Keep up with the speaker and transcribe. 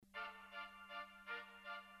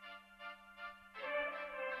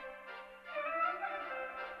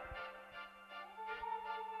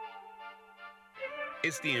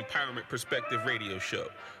It's the Empowerment Perspective Radio Show,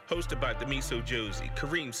 hosted by Demiso Josie,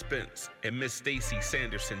 Kareem Spence, and Miss Stacy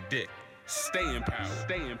Sanderson Dick. Stay empowered.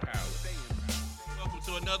 Stay empowered. Welcome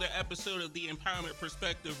to another episode of the Empowerment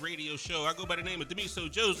Perspective Radio Show. I go by the name of Demiso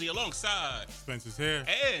Josie alongside Spencer's here.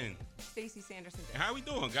 And Stacy Sanderson Dick. how we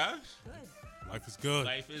doing, guys? Good. Life is good.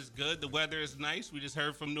 Life is good. The weather is nice. We just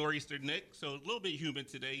heard from Nor'easter Nick, so a little bit humid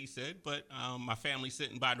today, he said. But my family's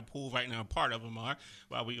sitting by the pool right now. Part of them are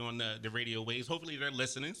while we on the radio waves. Hopefully they're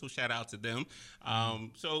listening, so shout out to them.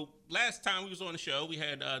 So last time we was on the show, we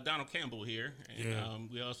had Donald Campbell here, and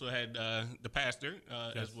we also had the pastor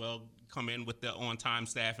as well come in with the on-time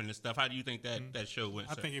staffing and stuff. How do you think that show went?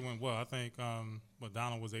 I think it went well. I think what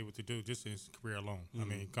Donald was able to do just in his career alone. I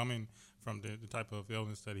mean, coming from the type of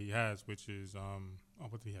illness that he has, which is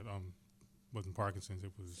what did he have? Wasn't Parkinson's.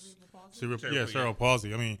 It was cerebral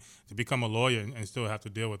palsy. I mean, to become a lawyer and still have to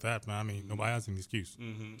deal with that, man. I mean, nobody has an excuse.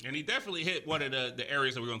 And he definitely hit one of the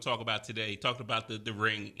areas that we're going to talk about today. He talked about the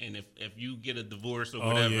ring, and if you get a divorce or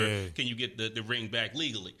whatever, can you get the ring back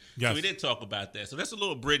legally? Yes. So we did talk about that. So that's a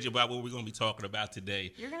little bridge about what we're going to be talking about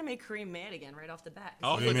today. You're going to make Kareem mad again right off the bat.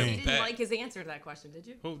 Oh, He what do you didn't mean? like his answer to that question, did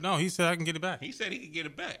you? Oh, no, he said I can get it back. He said he could get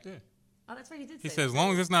it back. Yeah. Oh, that's right, he did say He said as that.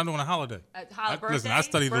 long as it's not on a holiday. Listen, I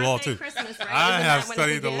studied the law too. Christmas, right? I Isn't have that when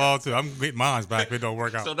studied it's the a law gift? too. I'm getting mine back if it don't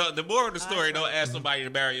work out. So the moral of the story, don't ask somebody to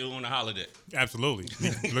marry you on a holiday. Absolutely.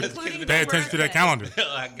 Including Pay the attention to that birthday. calendar.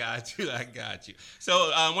 I got you.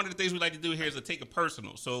 So one of the things we like to do here is to take it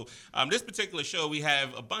personal. So this particular show, we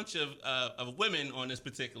have a bunch of women on this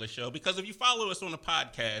particular show because if you follow us on the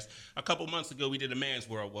podcast, a couple months ago we did a Man's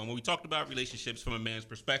World one where we talked about relationships from a man's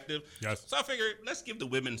perspective. Yes. So I figured let's give the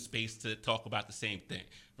women space to talk about the same thing,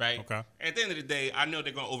 right? Okay. At the end of the day, I know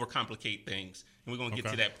they're going to overcomplicate things, and we're going to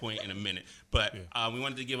get to that point in a minute. But we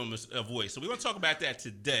wanted to give them a voice. So we're going to talk about that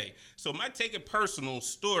today. So my Take It Personal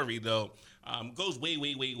story, though, goes way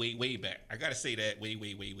back. I got to say that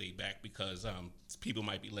way back because people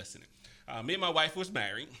might be listening. Me and my wife was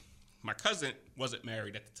married. My cousin wasn't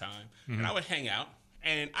married at the time. And I would hang out.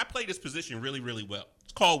 And I played this position really well.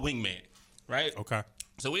 It's called wingman, right? Okay.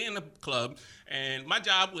 So we're in the club, and my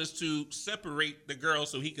job was to separate the girl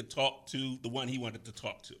so he could talk to the one he wanted to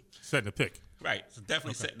talk to. Setting the pick. Right, so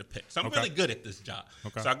definitely setting the pick. So I'm really good at this job.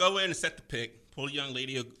 Okay. So I go in and set the pick, pull the young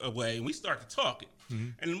lady away, and we start to talking.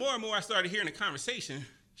 And the more and more I started hearing the conversation,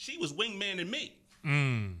 she was wingmanning me.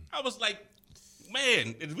 I was like,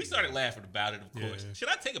 man, and we started laughing about it, of course. Yeah. Should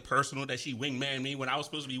I take it personal that she wingmanned me when I was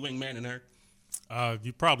supposed to be wingmanning her?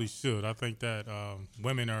 You probably should. I think that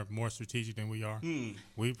women are more strategic than we are.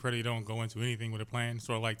 We pretty don't go into anything with a plan.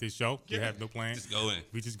 Sort of like this show. We have no plan. Just go in.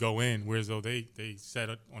 We just go in. Whereas though they set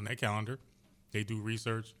it on their calendar, they do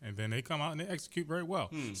research, and then they come out and they execute very well.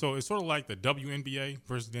 So it's sort of like the WNBA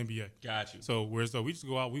versus the NBA. Got you. So whereas though we just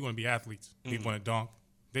go out, we want to be athletes. We want to dunk.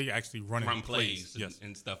 They actually run plays Yes.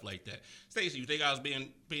 and stuff like that. Stacey, you think I was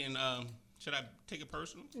being should I take it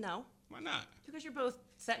personal? No, Why not? because you're both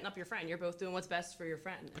setting up your friend. You're both doing what's best for your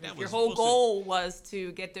friend. And that if your was whole supposed to- goal was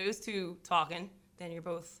to get those two talking, then you're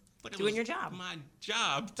both But it doing was your job. My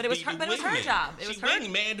job. But it was her job. It was her-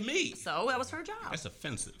 wingmanned me. So that was her job. That's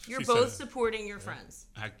offensive. You're She both said- supporting your friends.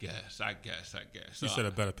 I guess. She said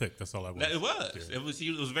a better pick. That's all I want. It was. It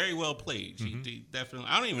was very well played. She definitely.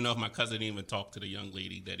 I don't even know if my cousin even talked to the young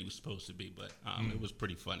lady that he was supposed to be, but it was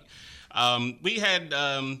pretty funny. We had.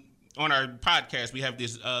 On our podcast, we have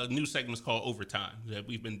this new segment called Overtime that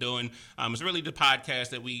we've been doing. It's really the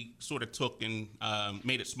podcast that we sort of took and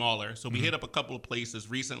made it smaller. So we hit up a couple of places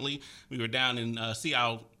recently. We were down in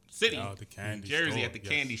Seattle City, the candy New Jersey, store, at the yes.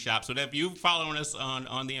 candy shop. So that if you're following us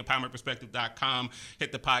on the empowermentperspective.com,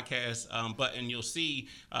 hit the podcast button, you'll see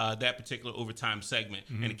that particular Overtime segment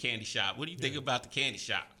in the candy shop. What do you think about the candy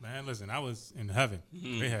shop? Man, listen, I was in heaven.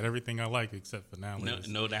 They had everything I like except for now.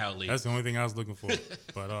 No doubt, ladies. That's the only thing I was looking for.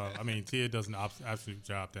 But, I mean, Tia does an absolute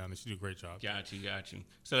job down there. She did a great job. Got you.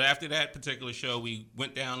 So after that particular show, we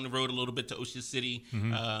went down the road a little bit to Ocean City,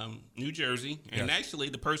 New Jersey. And Yes. actually,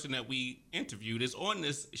 the person that we interviewed is on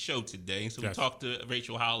this show today. So Yes. we talked to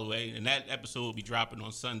Rachel Holloway, and that episode will be dropping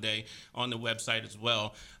on Sunday on the website as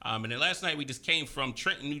well. And then last night, we just came from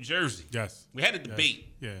Trenton, New Jersey. Yes. We had a debate.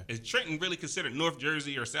 Yeah. Is Trenton really considered North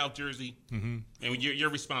Jersey or South Jersey? And your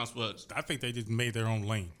response was? I think they just made their own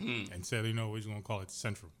lane and said, you know, we're just going to call it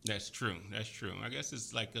Central. That's true. I guess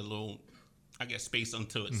it's like a little, space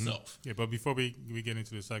unto itself. Yeah, but before we get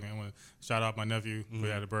into the segment, I want to shout out my nephew who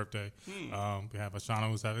had a birthday. We have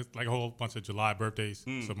Ashana who's had like a whole bunch of July birthdays.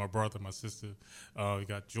 So my brother, my sister, we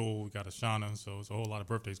got Jewel, we got Ashana. So it's a whole lot of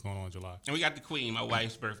birthdays going on in July. And we got the Queen. My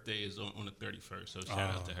wife's birthday is on the 31st, so shout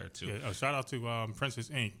out to her too. Yeah, shout out to Princess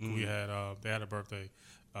Inc. We had they had a birthday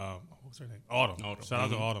what was her name? Autumn. Shout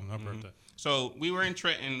out to Autumn, her birthday. So we were in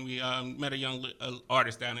Trenton. We met a young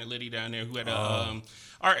artist down there, Liddy down there, who had a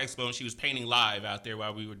art expo, and she was painting live out there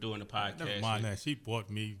while we were doing the podcast. Never mind that. She bought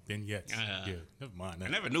me vignettes. Yeah, never mind that.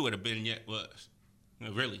 I never knew what a vignette was.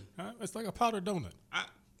 Really? It's like a powdered donut.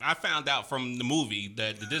 I found out from the movie,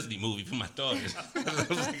 the Disney movie for my daughters. I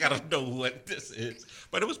was like, I don't know what this is.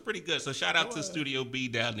 But it was pretty good. So shout out to Studio B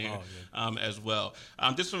down there as well.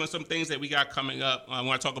 Just some things that we got coming up. I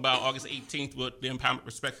want to talk about August 18th, what the Empowerment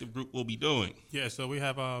Perspective Group will be doing. Yeah, so we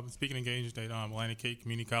have speaking engagement at Atlantic Cape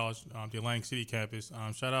Community College, the Atlantic City campus.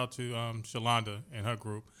 Shout out to Shalonda and her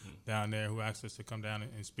group down there who asked us to come down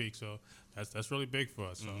and speak. So that's really big for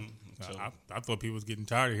us. So, I thought people was getting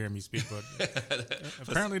tired of hearing me speak, but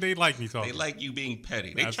apparently they like me talking. They like you being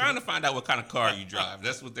petty. They're trying to find out what kind of car you drive.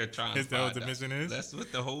 That's what they're trying to find out. Is that what the mission is? That's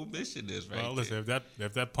what the whole mission is, right? Well, listen, if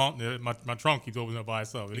that pump, my trunk keeps opening up by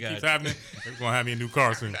itself. If it keeps happening, they're going to have me a new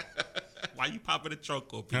car soon. Why you popping the trunk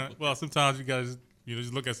on people? Well, sometimes you guys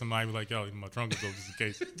just look at somebody and be like, yo, my trunk is open just in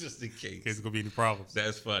case. Just in case. In case there's going to be any problems.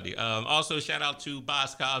 That's funny. Also, shout out to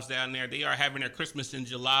Boscov's down there. They are having their Christmas in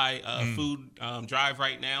July food drive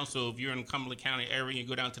right now. So if you're in the Cumberland County area, you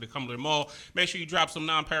go down to the Cumberland Mall, make sure you drop some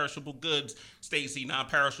non-perishable goods. Stacy,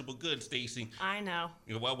 non-perishable goods, Stacy. I know.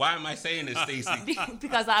 Well, why am I saying this, Stacy?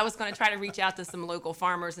 Because I was going to try to reach out to some local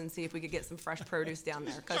farmers and see if we could get some fresh produce down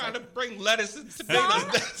there. Trying to bring lettuce and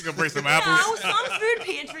tomatoes. You going to bring some apples? No, some food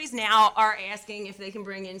pantries now are asking if they can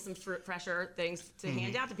bring in some fresher things to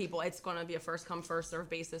hand out to people. It's going to be a first come, first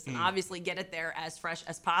serve basis, and obviously get it there as fresh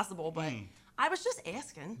as possible. But I was just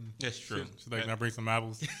asking. That's true. Should I bring some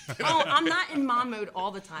apples? Oh, I'm not in mom mode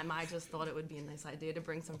all the time. I just thought it would be a nice idea to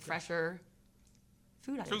bring some fresher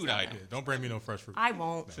food items. Don't bring me no fresh fruit. I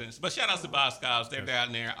won't. But shout out to Boscov's. They're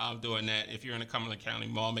down there doing that. If you're in the Cumberland County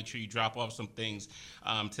Mall, make sure you drop off some things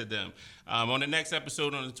to them. On the next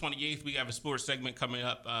episode, on the 28th, we have a sports segment coming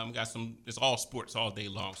up. It's all sports all day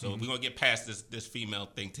long. So we're going to get past this female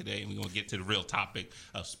thing today, and we're going to get to the real topic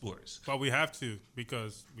of sports. But we have to,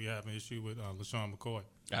 because we have an issue with LaShawn McCoy.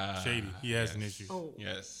 Shady. He has an issue. Oh.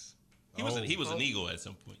 Yes. He was an Eagle at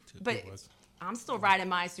some point, too. But I'm still riding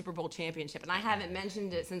my Super Bowl championship, and I haven't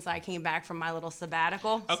mentioned it since I came back from my little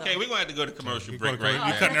sabbatical. Okay, we're going to have to go to commercial break right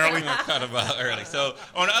now. We're cutting early. We're going to cut about early. So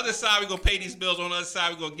on the other side, we're going to pay these bills. On the other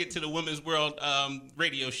side, we're going to get to the Women's World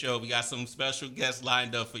radio show. We got some special guests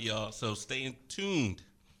lined up for y'all, so stay tuned.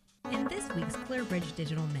 In this week's ClearBridge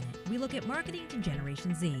Digital Minute, we look at marketing to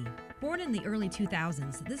Generation Z. Born in the early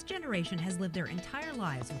 2000s, this generation has lived their entire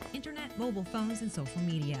lives with internet, mobile phones, and social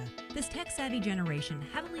media. This tech-savvy generation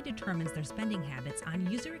heavily determines their spending habits on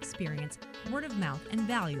user experience, word of mouth, and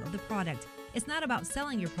value of the product. It's not about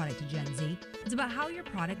selling your product to Gen Z, it's about how your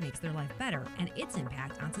product makes their life better and its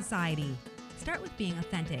impact on society. Start with being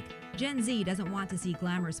authentic. Gen Z doesn't want to see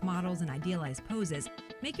glamorous models and idealized poses.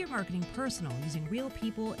 Make your marketing personal using real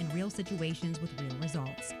people in real situations with real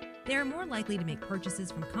results. They are more likely to make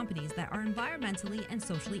purchases from companies that are environmentally and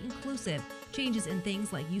socially inclusive. Changes in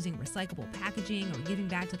things like using recyclable packaging or giving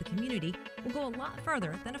back to the community will go a lot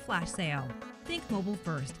further than a flash sale. Think mobile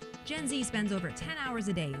first. Gen Z spends over 10 hours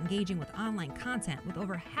a day engaging with online content, with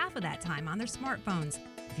over half of that time on their smartphones.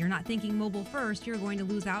 If you're not thinking mobile first, you're going to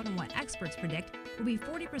lose out on what experts predict will be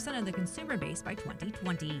 40% of the consumer base by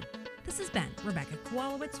 2020. This has been Rebecca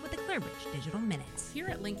Kowalowitz with the ClearBridge Digital Minutes. Here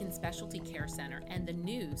at Lincoln Specialty Care Center and the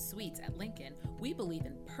new suites at Lincoln, we believe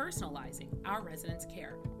in personalizing our residents'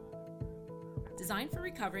 care. Designed for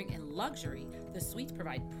recovering in luxury, the suites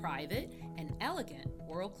provide private and elegant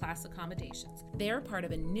world-class accommodations. They are part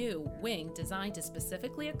of a new wing designed to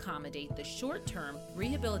specifically accommodate the short-term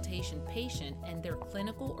rehabilitation patient and their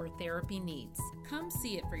clinical or therapy needs. Come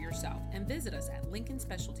see it for yourself and visit us at Lincoln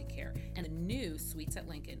Specialty Care and the new suites at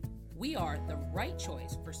Lincoln. We are the right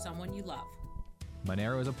choice for someone you love.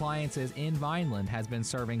 Monero's Appliances in Vineland has been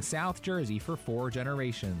serving South Jersey for 4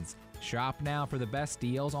 generations. Shop now for the best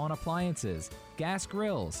deals on appliances, gas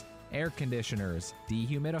grills, air conditioners,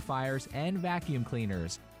 dehumidifiers, and vacuum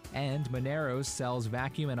cleaners. And Monero's sells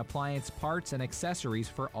vacuum and appliance parts and accessories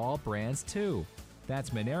for all brands too. That's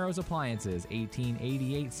Monero's Appliances,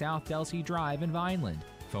 1888 South Delsea Drive in Vineland.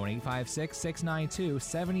 Phone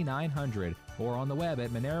 856-692-7900 or on the web at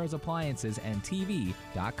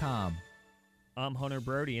monerosappliancesandtv.com. I'm Hunter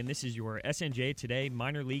Brody, and this is your SNJ Today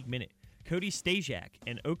Minor League Minute. Cody Stasiak,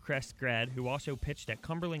 an Oakcrest grad who also pitched at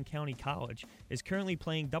Cumberland County College, is currently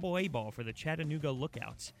playing Double-A ball for the Chattanooga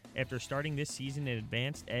Lookouts after starting this season in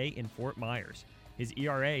Advanced A in Fort Myers. His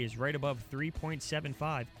ERA is right above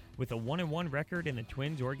 3.75 with a 1-1 record in the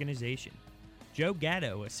Twins organization. Joe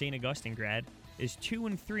Gatto, a St. Augustine grad, is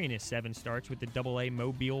 2-3 in his 7 starts with the Double-A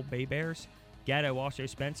Mobile Bay Bears. Gatto also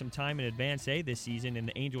spent some time in Advanced A this season in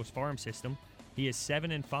the Angels farm system. He is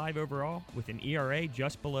 7-5 overall with an ERA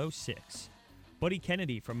just below 6. Buddy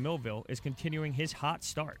Kennedy from Millville is continuing his hot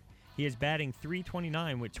start. He is batting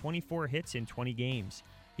 .329 with 24 hits in 20 games.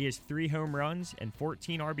 He has 3 home runs and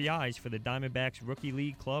 14 RBIs for the Diamondbacks Rookie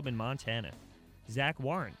League club in Montana. Zach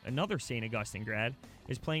Warren, another St. Augustine grad,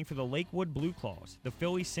 is playing for the Lakewood Blue Claws, the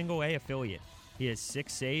Phillies Single-A affiliate. He has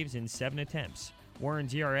 6 saves in 7 attempts.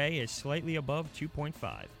 Warren's ERA is slightly above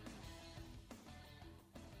 2.5.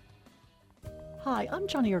 Hi, I'm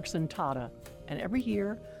Johnny Erickson Tata, and every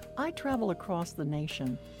year I travel across the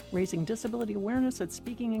nation, raising disability awareness at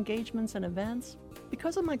speaking engagements and events.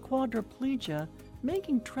 Because of my quadriplegia,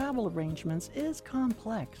 making travel arrangements is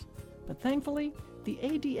complex, but thankfully, the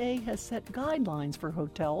ADA has set guidelines for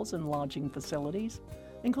hotels and lodging facilities,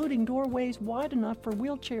 including doorways wide enough for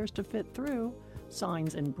wheelchairs to fit through,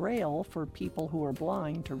 signs in Braille for people who are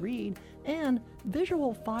blind to read, and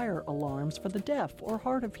visual fire alarms for the deaf or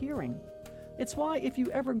hard of hearing. It's why if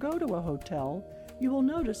you ever go to a hotel, you will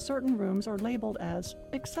notice certain rooms are labeled as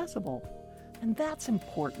accessible. And that's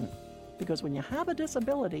important, because when you have a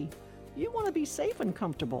disability, you want to be safe and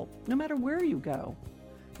comfortable, no matter where you go.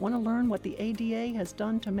 Want to learn what the ADA has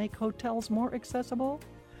done to make hotels more accessible?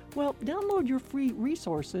 Well, download your free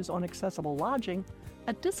resources on accessible lodging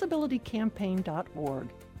at disabilitycampaign.org.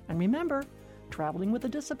 And remember, traveling with a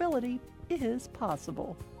disability is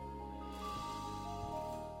possible.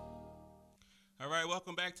 All right,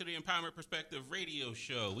 welcome back to the Empowerment Perspective radio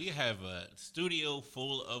show. We have a studio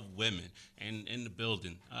full of women in the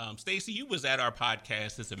building. Stacey, you was at our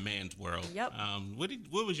podcast, It's a Man's World. Yep.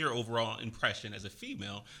 What was your overall impression as a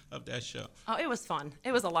female of that show? Oh, it was fun.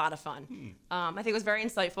 It was a lot of fun. I think it was very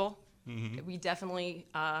insightful. Mm-hmm. We definitely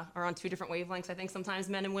are on 2 different wavelengths, I think, sometimes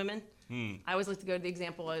men and women. I always like to go to the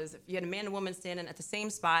example as if you had a man and woman standing at the same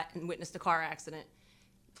spot and witnessed a car accident.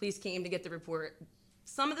 Police came to get the report.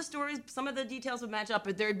 Some of the stories, some of the details would match up,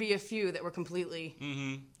 but there'd be a few that were completely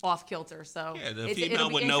off kilter. So yeah, the female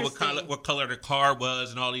would know what color the car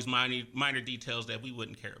was and all these minor details that we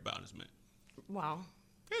wouldn't care about as men. Wow.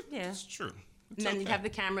 Yeah. It's true. And then you'd have the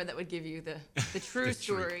camera that would give you the true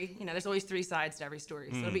story. You know, there's always 3 sides to every story.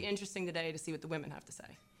 So it'll be interesting today to see what the women have to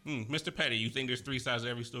say. Mr. Petty, you think there's 3 sides to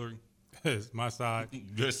every story? It's my side.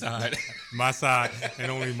 Your side. My side,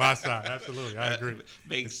 and only my side. Absolutely, I agree.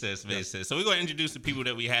 Makes sense. So we're going to introduce the people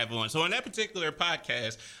that we have on. So on that particular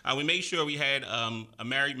podcast, we made sure we had a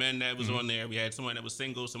married man that was on there. We had someone that was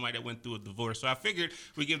single, somebody that went through a divorce. So I figured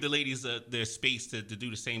we give the ladies their space to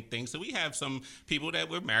do the same thing. So we have some people that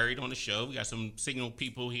were married on the show. We got some single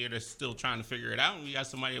people here that's still trying to figure it out. And we got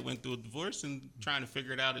somebody that went through a divorce and trying to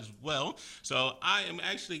figure it out as well. So I am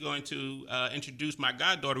actually going to introduce my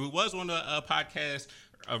goddaughter, who was on the podcast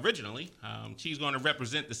originally. She's going to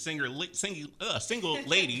represent the single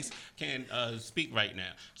ladies can speak right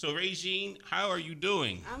now. So Regine, how are you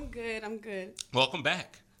doing? I'm good. Welcome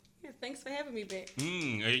back. Yeah, thanks for having me back.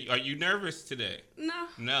 Are you nervous today?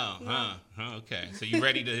 No. Huh? Okay. So you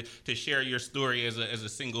ready to share your story as a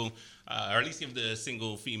single, or at least give the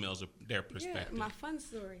single females their perspective? Yeah, my fun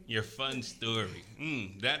story. Your fun story.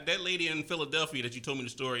 That lady in Philadelphia that you told me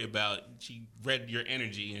the story about, she read your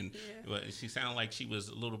energy, and she sounded like she was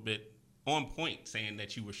a little bit on point, saying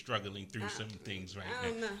that you were struggling through some things right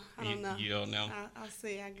now. I don't know. You don't know? I'll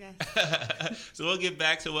see, I guess. So we'll get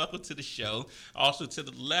back to welcome to the show. Also to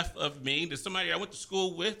the left of me, there's somebody I went to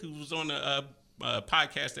school with who was on a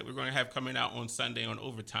podcast that we're going to have coming out on Sunday on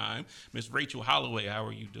Overtime. Miss Rachel Holloway, how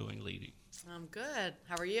are you doing, lady? I'm good.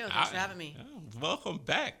 How are you? Thanks for having me. Welcome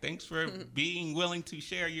back. Thanks for being willing to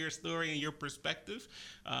share your story and your perspective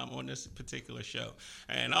on this particular show.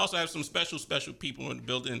 And I also have some special people in the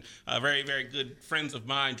building. Very, very good friends of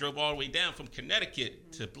mine drove all the way down from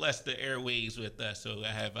Connecticut to bless the airways with us. So I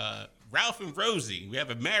have Ralph and Rosie. We have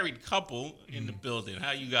a married couple in the building.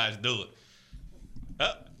 How you guys doing?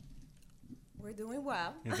 We're doing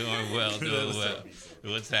well. Doing well.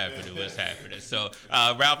 What's happening? So,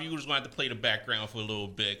 Ralph, you just wanted to play the background for a little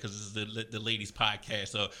bit because this is the ladies' podcast.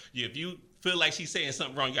 So, if you feel like she's saying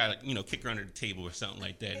something wrong, you got to kick her under the table or something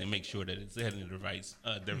like that and make sure that it's heading in the right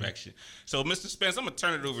direction. So, Mr. Spence, I'm going to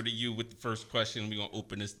turn it over to you with the first question. We're going to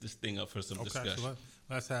open this thing up for some discussion. So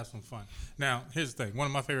let's have some fun. Now, here's the thing. One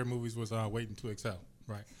of my favorite movies was Waiting to Excel.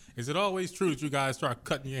 Right. Is it always true that you guys start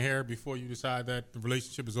cutting your hair before you decide that the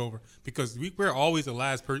relationship is over? Because we're always the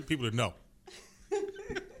last people to know.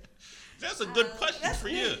 That's a good question for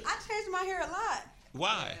you. I changed my hair a lot.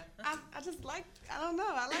 Why? I just like, I don't know.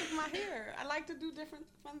 I like my hair. I like to do different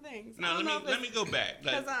fun things. Now let me go back.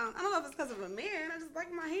 Like, I don't know if it's because of a man. I just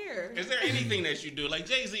like my hair. Is there anything that you do? Like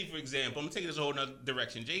Jay-Z, for example, I'm taking this a whole nother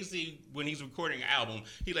direction. Jay-Z, when he's recording an album,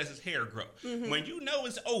 he lets his hair grow. Mm-hmm. When you know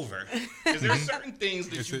it's over, is there certain things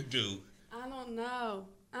that you do? I don't know.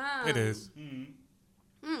 It is.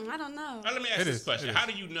 I don't know. Let me ask this question. How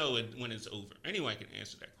do you know it when it's over? Anyone can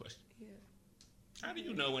answer that question. Yeah. How do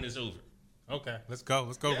you know when it's over? Okay, let's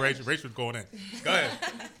go. Yeah. Rachel's going in. Go ahead.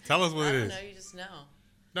 Tell us what it is. No, you just know.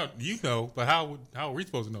 No, you know, but how are we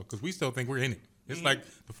supposed to know? Because we still think we're in it. It's like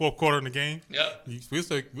the fourth quarter in the game. Yep. We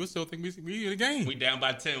still think we in the game. We down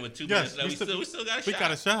by 10 with 2 minutes left. We still got a shot. We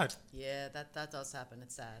got a shot. Yeah, that does happen.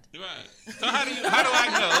 It's sad. Right. So how do I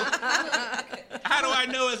know? How do I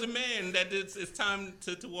know as a man that it's time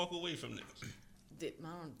to walk away from this?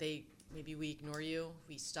 Maybe we ignore you.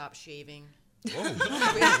 We stop shaving. Whoa. Wait.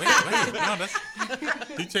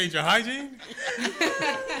 No, you change your hygiene?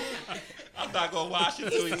 I'm not going to wash it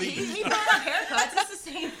until we leave. He brought up haircuts. It's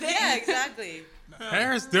the same thing. Yeah, exactly.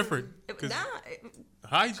 Hair is different.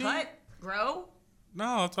 Hygiene? Cut, grow. No,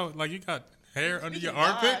 I'm talking like you got hair under your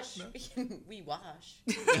armpit. No. We wash.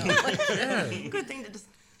 Yeah. Good thing to just.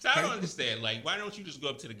 So I don't understand. Like, why don't you just go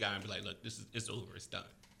up to the guy and be like, "Look, it's over. It's done."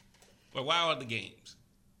 Or why are the games?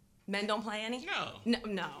 Men don't play any? No.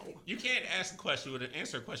 You can't answer a question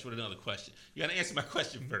with another question. You got to answer my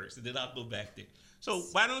question first, and then I'll go back there. So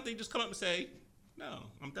why don't they just come up and say, "No,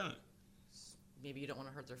 I'm done"? Maybe you don't want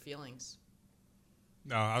to hurt their feelings.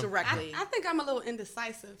 No, directly. I think I'm a little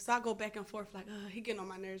indecisive, so I go back and forth like, oh, he getting on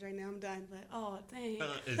my nerves right now. I'm done, but oh dang,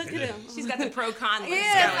 look at him. She's got the pro-con list.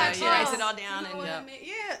 Yeah, she writes it all down and I mean?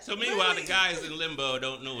 Yeah. So meanwhile, the guys in limbo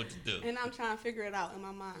don't know what to do, and I'm trying to figure it out in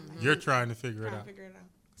my mind. Like, you're trying to figure it out.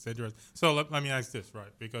 So let me ask this,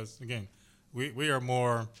 right? Because again, we are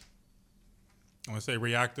more, I want to say,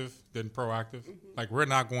 reactive than proactive. Mm-hmm. Like we're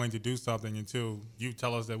not going to do something until you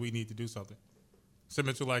tell us that we need to do something.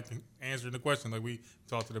 Similar to like answering the question, like we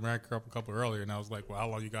talked to the married couple earlier, and I was like, "Well, how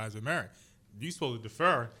long you guys been married?" You supposed to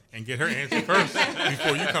defer and get her answer first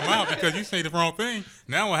before you come out because you say the wrong thing.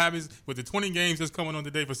 Now what happens with the 20 games that's coming on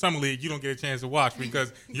today for Summer League, you don't get a chance to watch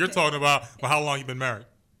because you're talking about how long you been married.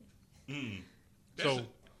 So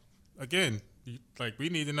again, we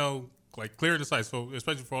need to know, like, clear and concise. So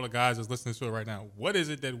especially for all the guys that's listening to it right now, what is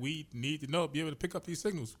it that we need to know to be able to pick up these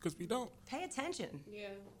signals? Because we don't. Pay attention.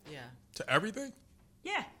 Yeah. To everything?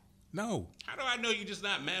 Yeah. No. How do I know you're just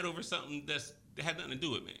not mad over something that had nothing to do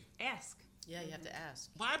with me? Ask. Yeah, you have to ask.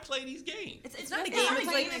 Why play these games? It's not a game. It's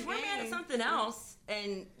like if we're mad at something else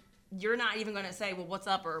and you're not even going to say, well, what's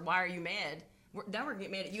up or why are you mad? Then we're going to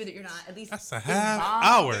get mad at you that you're not at least. That's a half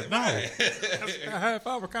hour. No. That's a half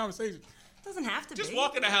hour conversation. It doesn't have to just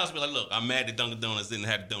walk in the house and be like, look, I'm mad that Dunkin' Donuts didn't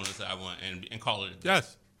have the donuts that I want and call it a day.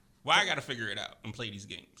 Yes. Why I got to figure it out and play these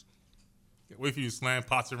games? Wait for you to slam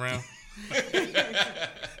pots around.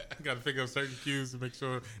 You got to pick up certain cues to make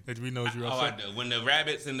sure that we know you're upset. I know. When the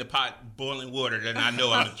rabbit's in the pot boiling water, then I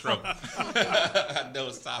know I'm in trouble. I know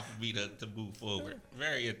it's time for me to move forward.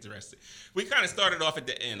 Very interesting. We kind of started off at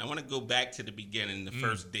the end. I want to go back to the beginning, the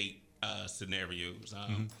first date scenarios.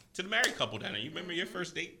 To the married couple down there. You remember your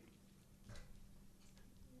first date?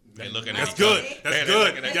 They're looking That's good. That's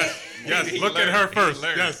good. Yes. Look at her first.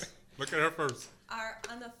 Yes. Look at her first. Our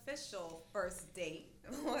unofficial first date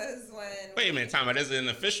was when. Wait a minute, time out. Is it an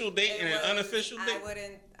official date and an unofficial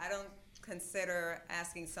date? I don't consider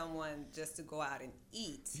asking someone just to go out and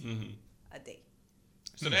eat a date.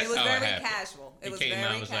 So that's it was how very it happened. Casual. It was came very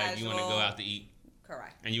out and was casual. like, you want to go out to eat?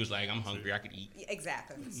 Correct. And you was like, I'm hungry. I could eat.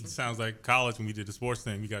 Exactly. It sounds like college when we did the sports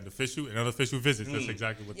thing. We got official and unofficial visits. That's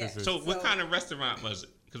exactly what this is. So what kind of restaurant was it?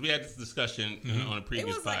 Because we had this discussion on a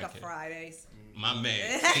previous podcast. It was like a Fridays. My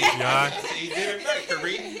man. He did it right,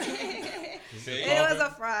 Kareem. It was a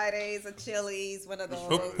Fridays, a Chili's, one of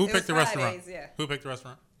those. Who picked the restaurant? Yeah. Who picked the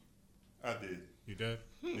restaurant? I did. You did?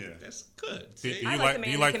 Yeah. That's good. Do you I like the man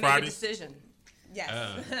do you that like can Fridays? Make a decision.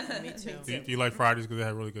 Yes. Me too. Do you like Fridays because they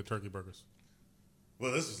have really good turkey burgers?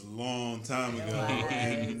 Well, this was a long time ago,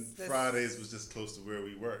 and Fridays was just close to where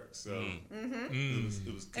we worked, so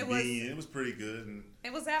it was convenient. It was pretty good, and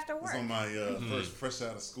it was after work. It was on my first fresh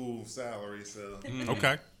out of school salary, so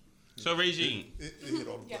Okay. So Regine, it hit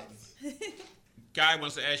all the buttons. Guy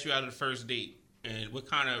wants to ask you out of the first date. And what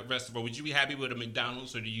kind of restaurant? Would you be happy with a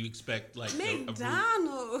McDonald's, or do you expect like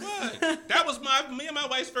McDonald's? What? That was me and my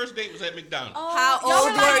wife's first date was at McDonald's. Oh, how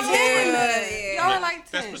old were you? Y'all were like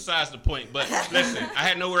 10. That's besides the point. But listen, I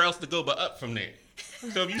had nowhere else to go but up from there.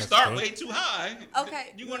 So if you start way too high,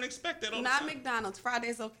 you're gonna expect that all the time. Not McDonald's.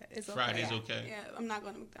 Friday's okay. It's okay. Friday's okay. Yeah, I'm not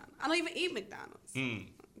going to McDonald's. I don't even eat McDonald's.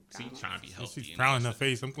 See, trying to be healthy. She's frowning her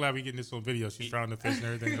face. I'm glad we're getting this on video. She's frowning her face and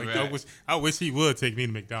everything. Like, right. I wish he would take me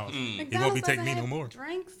to McDonald's. He won't be taking me no more.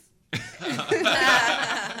 Drinks.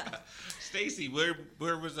 Stacy,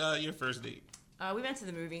 where was your first date? We went to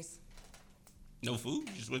the movies. No food?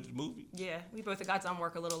 You just went to the movie? Yeah, we both got done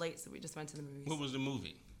work a little late, so we just went to the movies. What was the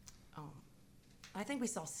movie? I think we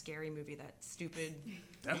saw Scary Movie, that stupid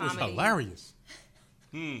That comedy. was hilarious.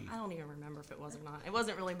 I don't even remember if it was or not. It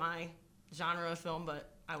wasn't really my genre of film, but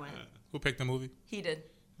I went. Who picked the movie? He did.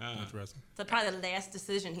 Interesting. So probably the last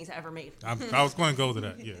decision he's ever made. I was going to go to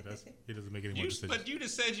that. Yeah, he doesn't make any more decisions. But you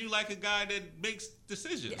just said you like a guy that makes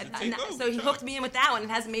decisions. Yeah, so he hooked me in with that one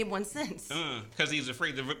and hasn't made one since. Because he's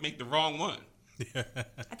afraid to make the wrong one.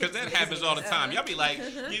 Because that happens all the time. Y'all be like,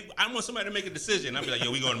 I want somebody to make a decision. I'll be like, yo,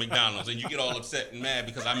 we going to McDonald's. And you get all upset and mad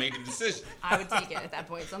because I made the decision. I would take it at that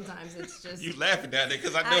point. Sometimes it's just... You laughing at it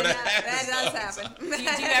because I know that happens. That does happen. Do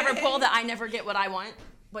you ever pull the I never get what I want,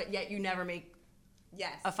 but yet you never make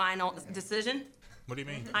a final decision? What do you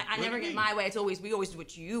mean? I never get my way. It's always, we always do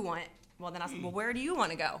what you want. Well, then I said, well, where do you want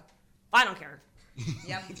to go? Well, I don't care.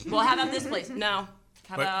 Yep. Well, how about this place? No.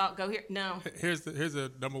 How about go here? No. Here's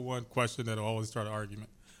a number one question that'll always start an argument.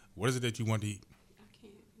 What is it that you want to eat? I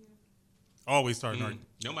can't. Always start an argument.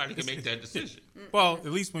 Nobody can make that decision. Well,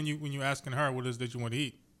 at least when you asking her what is it that you want to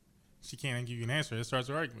eat, she can't give you an answer. It starts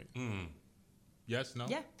an argument. Yes, no.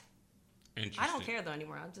 Yeah. Interesting. I don't care though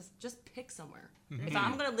anymore. I'm just pick somewhere. If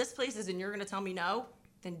I'm gonna list places and you're gonna tell me no,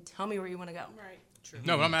 then tell me where you want to go. Right. True.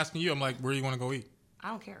 No, but I'm asking you. I'm like, where do you want to go eat? I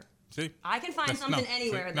don't care. See? I can find something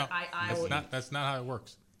anywhere that I will. That's not how it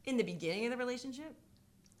works. In the beginning of the relationship?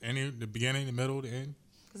 The beginning, the middle, the end?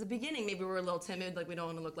 Because the beginning, maybe we're a little timid, like we don't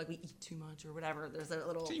want to look like we eat too much or whatever. There's a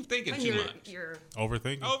little... So you're thinking too much. You're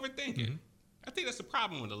overthinking. Overthinking. I think that's the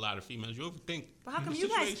problem with a lot of females. You overthink. But how come you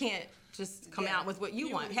guys can't just come out with what you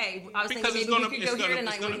want? Hey, I was because thinking maybe we could go here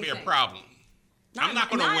tonight. It's going to be a problem. I'm not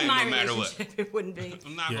going to win no matter what. It wouldn't be.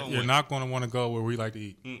 I'm not going to win. You're not going to want to go where we like to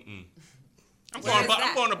eat. I'm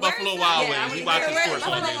going to Buffalo Wild Wings. We watching sports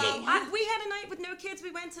all day long. We had a night with no kids.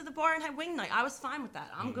 We went to the bar and had wing night. I was fine with that.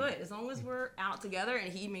 I'm good. As long as we're out together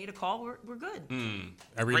and he made a call, we're good.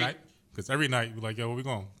 Every night? Because every night, we're like, yo, where we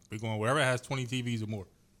going? We're going wherever it has 20 TVs or more.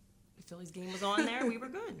 The Phillies game was on there. We were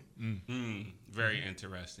good. Very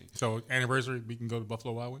interesting. So, anniversary, we can go to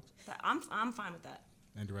Buffalo Wild Wings? I'm fine with that.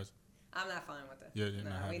 Interesting. I'm not fine with it. Yeah,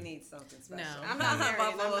 no, we need something special. No, I'm not on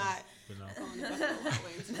Buffalo.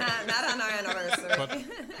 Not on our anniversary. But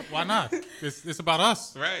why not? It's about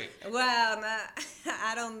us. Right. Well,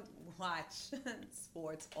 I don't watch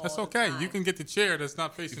sports all That's the okay. time. You can get the chair that's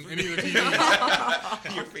not facing any of the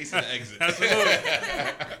TVs. You're facing the exit. Absolutely.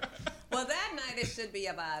 Well, that night it should be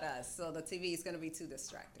about us, so the TV is going to be too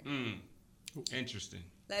distracting. Interesting.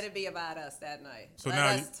 Let it be about us that night. So Let now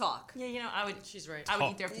us talk. Yeah, I would. She's right. I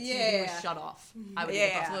would eat there if the TV was shut off. I would eat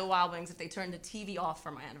at Buffalo Wild Wings if they turned the TV off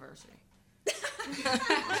for my anniversary.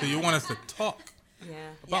 So you want us to talk? Yeah.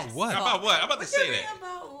 About what? About what? I'm about to say that.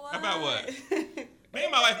 About what? About what? Me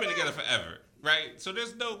and my wife been together forever, right? So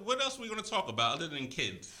there's no. What else are we going to talk about other than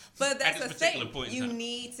kids? But that's at the this particular thing. point in You time?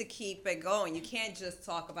 need to keep it going. You can't just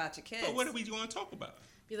talk about your kids. But what are we going to talk about?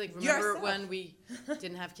 Be like, remember Yourself. when we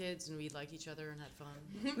didn't have kids and we liked each other and had fun?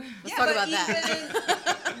 Let's Yeah, talk but about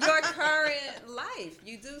that. even in your current life,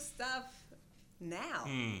 you do stuff now.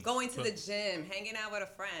 Going to the gym, hanging out with a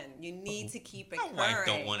friend. You need to keep it My current. wife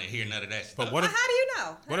don't want to hear none of that stuff. But what Well, if how do you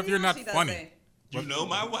know? what if you're not funny? You know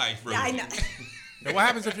my wife, Rosie. Yeah, I know. Yeah, what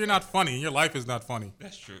happens if you're not funny and your life is not funny?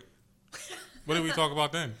 That's true. What do we talk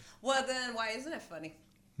about then? Well, then why isn't it funny?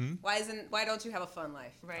 Why don't you have a fun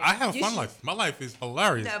life? Right. I have a fun life. My life is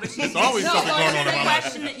hilarious. No, but There's always something going on in the my life.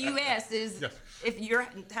 question that you asked is, Yes. if you're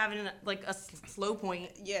having like a slow point,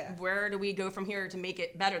 Yeah. where do we go from here to make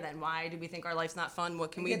it better? Then why do we think our life's not fun?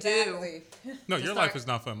 What can we do? Exactly. No, to your start- life is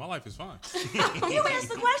not fun. My life is fun. You asked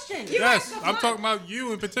the question. Yes, I'm talking about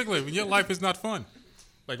you in particular. When your life is not fun.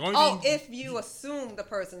 Like only Oh, thing- if you assume the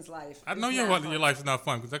person's life. I know is your not fun. life is not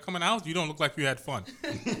fun because I come in the house, you don't look like you had fun.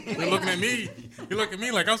 You're looking at me. You look at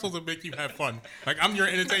me like I'm supposed to make you have fun. Like I'm your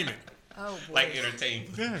entertainment. Oh, boy. Like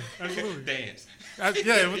entertainment. Yeah, absolutely. Dance.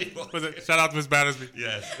 Was it? Shout out to Miss Battersby.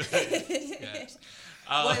 Yes. Yes.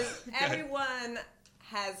 Well, everyone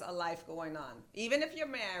has a life going on. Even if you're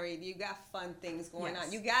married, you got fun things going Yes.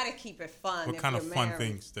 on. You got to keep it fun. What if kind of you're fun married.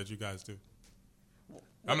 things that you guys do?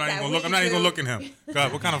 That I'm not even we gonna look do. at him.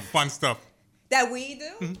 God, what kind of fun stuff? That we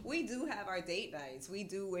do? We do have our date nights. We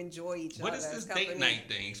do enjoy each What other's is this company. date night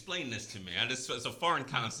thing? Explain this to me. It's a foreign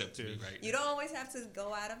concept to me, right? You don't always have to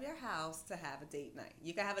go out of your house to have a date night.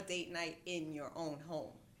 You can have a date night in your own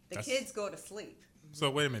home. The That's- kids go to sleep. So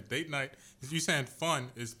wait a minute, date night. You saying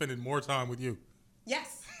fun is spending more time with you?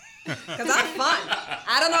 Yes. Because I'm fun.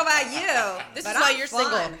 I don't know about you. This but is why I'm you're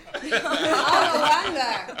fun. single.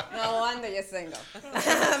 Oh, no wonder you're single.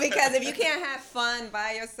 Because if you can't have fun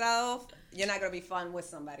by yourself, you're not going to be fun with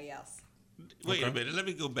somebody else. Wait a minute, let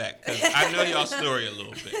me go back, because I know y'all story a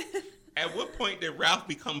little bit. At what point did Ralph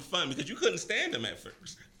become fun? Because you couldn't stand him at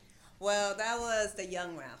first. Well, that was the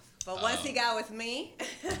young Ralph. But once he got with me,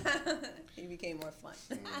 he became more fun.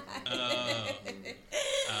 I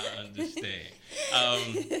understand.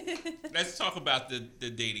 Let's talk about the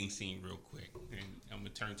dating scene real quick. And I'm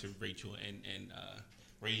going to turn to Rachel and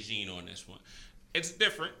Regine on this one. It's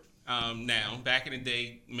different now. Back in the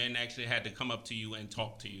day, men actually had to come up to you and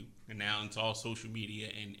talk to you. And now it's all social media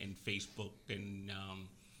and Facebook and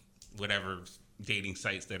whatever dating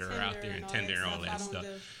sites that are out there and Tinder and all that stuff.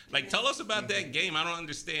 Like, tell us about that game. I don't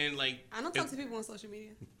understand. Like, I don't talk to people on social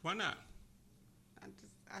media. Why not?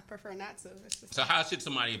 I prefer not to. It's just so how should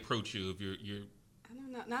somebody approach you if you're? I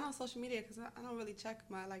don't know. Not on social media because I don't really check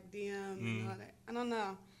my DM and all that. I don't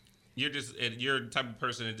know. You're the type of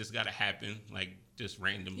person that just got to happen, like just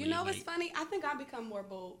randomly. You know what's funny? I think I become more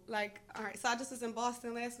bold. Like, all right, so I just was in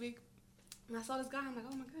Boston last week and I saw this guy. I'm like,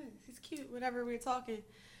 oh my goodness, he's cute. Whatever, we were talking.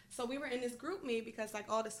 So we were in this group meet because like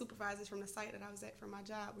all the supervisors from the site that I was at for my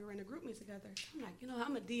job, we were in a group meet together. I'm like,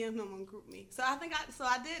 I'm a DM him on group meet. So I think I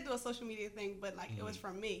did do a social media thing, but like it was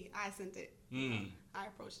from me. I sent it. I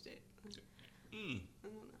approached it. I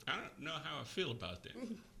don't know how I feel about that.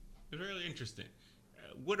 It's really interesting.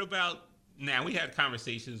 What about now? We had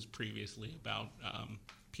conversations previously about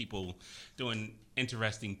people doing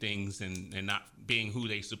interesting things and not being who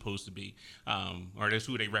they're supposed to be, or that's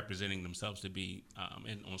who they're representing themselves to be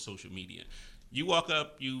on social media. You walk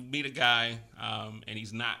up, you meet a guy, and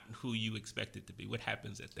he's not who you expected to be. What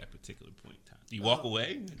happens at that particular point in time? Do you walk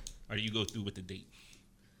away, or do you go through with the date?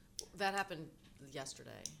 That happened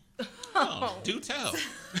yesterday. Oh, do tell.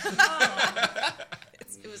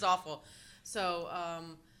 It was awful. So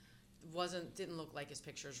didn't look like his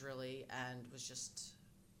pictures really, and was just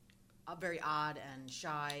very odd and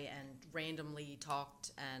shy, and randomly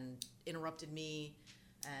talked and interrupted me,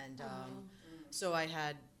 and so I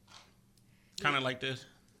had kind of like this.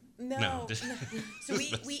 No. So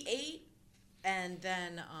we ate, and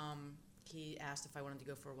then he asked if I wanted to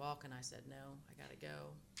go for a walk, and I said no, I gotta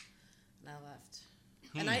go, and I left.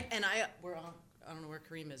 And I don't know where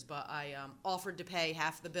Kareem is, but I offered to pay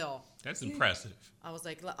half the bill. That's impressive. I was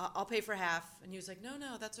like, I'll pay for half. And he was like, no,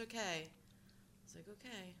 that's okay. I was like,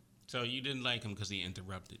 okay. So you didn't like him because he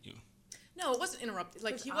interrupted you? No, it wasn't interrupted.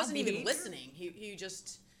 Like, he wasn't even listening. He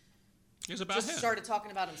just... It was about him. Started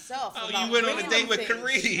talking about himself. Oh, about you went on a date with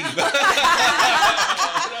Kareem.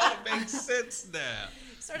 That makes sense now.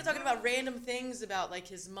 Started talking about random things about, like,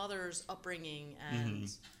 his mother's upbringing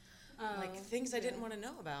and... like things I didn't want to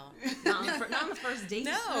know about. Not on the first date.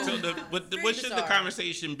 No. So what should the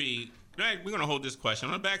conversation be? Right, we're going to hold this question.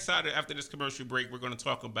 On the backside, after this commercial break, we're going to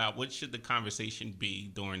talk about what should the conversation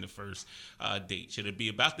be during the first date. Should it be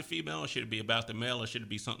about the female, or should it be about the male, or should it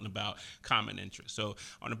be something about common interest? So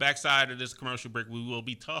on the backside of this commercial break, we will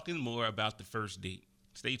be talking more about the first date.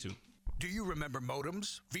 Stay tuned. Do you remember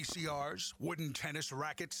modems, VCRs, wooden tennis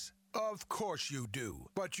rackets? Of course you do,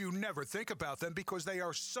 but you never think about them because they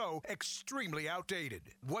are so extremely outdated.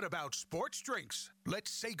 What about sports drinks? Let's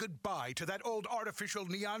say goodbye to that old artificial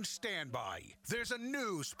neon standby. There's a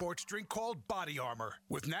new sports drink called Body Armor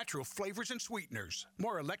with natural flavors and sweeteners,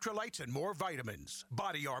 more electrolytes and more vitamins.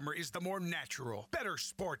 Body Armor is the more natural, better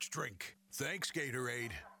sports drink. Thanks,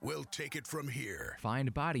 Gatorade. We'll take it from here.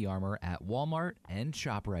 Find Body Armor at Walmart and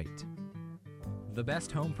ShopRite. The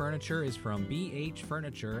best home furniture is from BH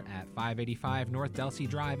Furniture at 585 North Delsea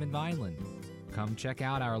Drive in Vineland. Come check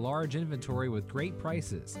out our large inventory with great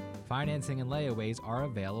prices. Financing and layaways are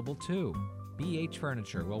available too. BH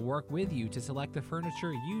Furniture will work with you to select the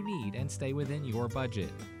furniture you need and stay within your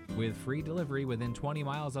budget. With free delivery within 20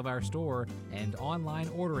 miles of our store and online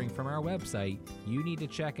ordering from our website, you need to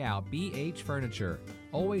check out BH Furniture.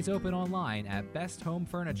 Always open online at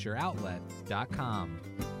besthomefurnitureoutlet.com.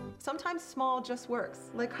 Sometimes small just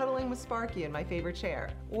works, like cuddling with Sparky in my favorite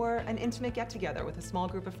chair, or an intimate get-together with a small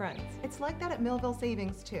group of friends. It's like that at Millville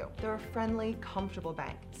Savings, too. They're a friendly, comfortable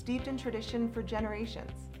bank, steeped in tradition for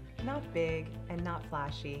generations. Not big and not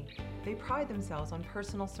flashy. They pride themselves on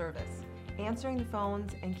personal service, answering the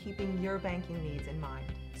phones and keeping your banking needs in mind.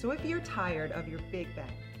 So if you're tired of your big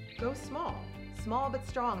bank, go small. Small but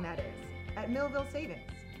strong, that is, at Millville Savings.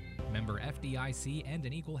 Member FDIC and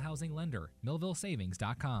an equal housing lender.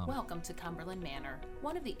 MillvilleSavings.com. Welcome to Cumberland Manor,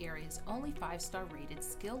 one of the area's only 5-star rated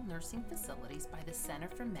skilled nursing facilities by the Center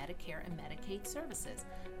for Medicare and Medicaid Services.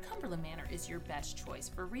 Cumberland Manor is your best choice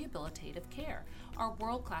for rehabilitative care. Our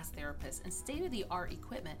world-class therapists and state-of-the-art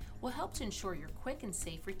equipment will help to ensure your quick and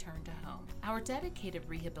safe return to home. Our dedicated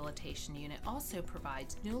rehabilitation unit also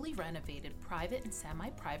provides newly renovated private and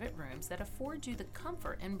semi-private rooms that afford you the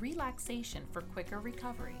comfort and relaxation for quicker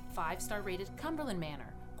recovery. 5-star rated Cumberland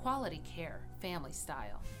Manor. Quality care, family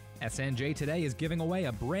style. SNJ Today is giving away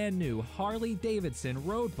a brand new Harley-Davidson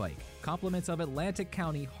road bike. Compliments of Atlantic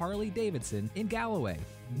County Harley-Davidson in Galloway.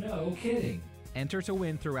 No kidding. Enter to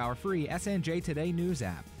win through our free SNJ Today news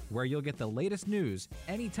app, where you'll get the latest news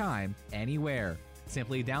anytime, anywhere.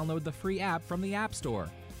 Simply download the free app from the App Store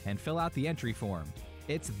and fill out the entry form.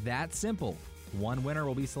 It's that simple. One winner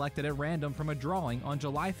will be selected at random from a drawing on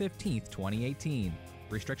July 15th, 2018.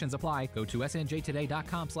 Restrictions apply. Go to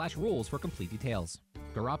snjtoday.com/rules for complete details.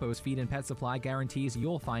 Garapo's Feed and Pet Supply guarantees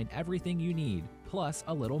you'll find everything you need, plus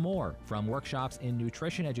a little more. From workshops in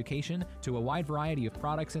nutrition education to a wide variety of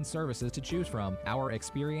products and services to choose from, our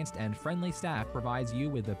experienced and friendly staff provides you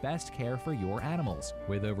with the best care for your animals.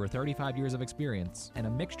 With over 35 years of experience and a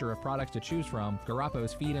mixture of products to choose from,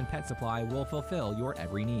 Garapo's Feed and Pet Supply will fulfill your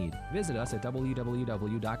every need. Visit us at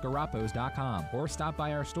www.garapos.com or stop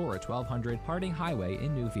by our store at 1200 Harding Highway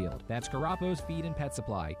in Newfield. That's Garapo's Feed and Pet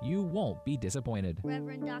Supply. You won't be disappointed.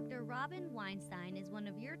 Reverend Dr. Robin Weinstein is one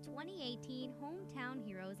of your 2018 Hometown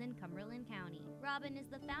Heroes in Cumberland County. Robin is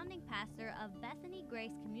the founding pastor of Bethany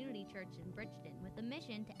Grace Community Church in Bridgeton with a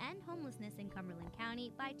mission to end homelessness in Cumberland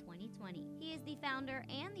County by 2020. He is the founder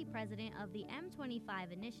and the president of the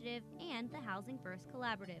M25 Initiative and the Housing First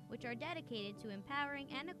Collaborative, which are dedicated to empowering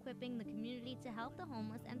and equipping the community to help the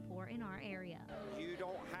homeless and poor in our area. You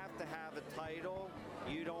don't have to have a title.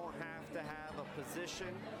 You don't have to have a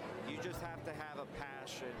position. You just have to have a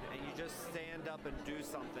passion, and you just stand up and do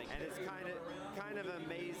something. And it's kind of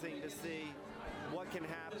amazing to see what can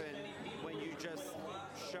happen when you just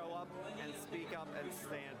show up and speak up and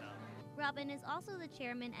stand up. Robin is also the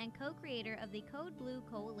chairman and co-creator of the Code Blue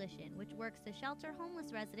Coalition, which works to shelter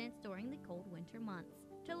homeless residents during the cold winter months.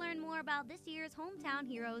 To learn more about this year's Hometown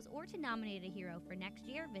Heroes or to nominate a hero for next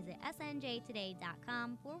year, visit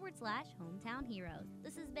snjtoday.com/Hometown Heroes.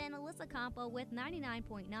 This has been Alyssa Campo with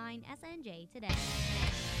 99.9 SNJ Today.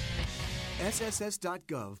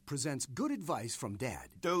 SSS.gov presents good advice from Dad.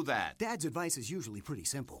 Do that. Dad's advice is usually pretty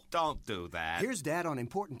simple. Don't do that. Here's Dad on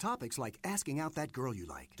important topics like asking out that girl you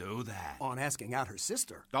like. Do that. On asking out her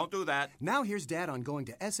sister. Don't do that. Now here's Dad on going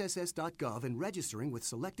to SSS.gov and registering with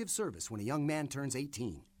Selective Service when a young man turns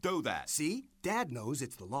 18. Do that. See? Dad knows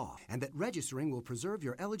it's the law and that registering will preserve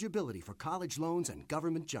your eligibility for college loans and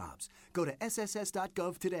government jobs. Go to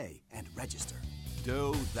SSS.gov today and register.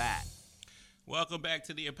 Do that. Welcome back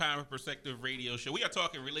to the Empowerment Perspective Radio Show. We are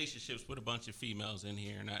talking relationships with a bunch of females in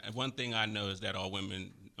here, and one thing I know is that all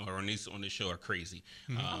women on this show are crazy.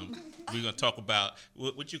 Mm-hmm. We're going to talk about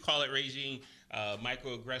what you call it, Regine,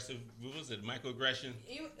 microaggressive. What was it? Microaggression.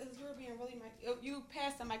 You were being really you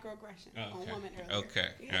passed the microaggression on women earlier.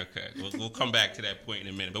 Okay. Yeah. Okay. We'll come back to that point in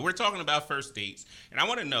a minute. But we're talking about first dates, and I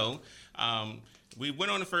want to know. We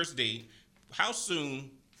went on the first date. How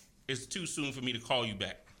soon is too soon for me to call you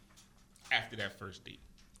back? After that first date,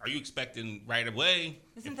 are you expecting right away?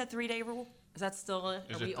 Isn't that 3-day rule? Is that still are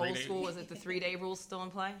we old school? Is it the 3-day rule still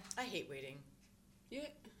in play? I hate waiting. Yeah.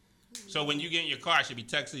 So when you get in your car, I should be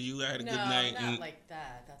texting you. I had a good night. No, not like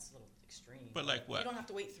that. That's a little extreme. But like what? You don't have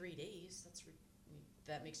to wait 3 days.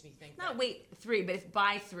 That makes me think. Not wait 3, but if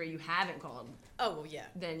by 3 you haven't called. Oh well, yeah.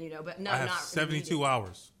 Then but no, I have not 72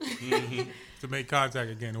 hours to make contact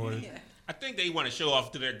again. Yeah. I think they want to show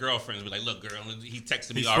off to their girlfriends. Be like, look, girl, he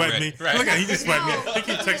texted me he already. Sweat me. Right. Look at he just sweat me. He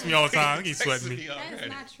keeps texting me all the time. He keeps sweating me. That's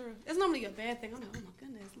not true. It's normally a bad thing. I'm like, oh my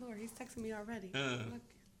goodness, Lord, he's texting me already.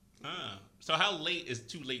 So how late is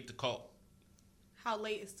too late to call? How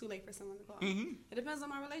late is too late for someone to call? Mm-hmm. It depends on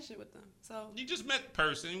my relationship with them. So you just met the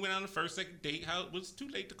person, you went on the first, second date. How it was too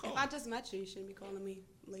late to call? If I just met you, you shouldn't be calling me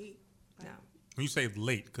late. No. When you say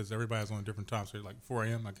late, because everybody's on a different time, so like 4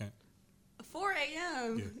 a.m. I can't. 4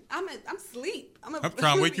 a.m. Yeah. I'm asleep. I'm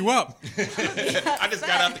trying to wake you up. I just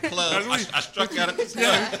got out the club. I struck out of the club.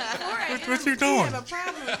 Yeah. What you doing? I have a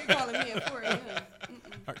problem if you're calling me at 4 a.m.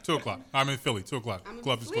 All right, 2 o'clock. I'm in Philly. 2 o'clock.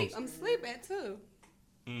 Club is closed. I'm asleep at 2.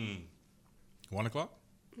 1 o'clock.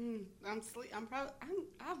 I'm sleep. I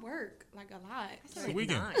work like a lot. It's the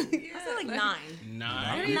weekend. I feel like 9.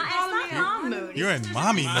 9. It's not mom mode. You're in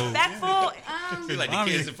mommy mode. Respectful. Feel like the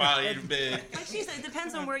kids are finally in bed. Like she said, it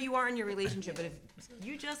depends on where you are in your relationship. But if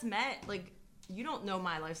you just met, like you don't know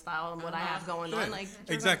my lifestyle and what I have going on. Like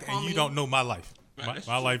exactly, and you don't know my life.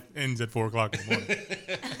 My life ends at 4 o'clock in the morning.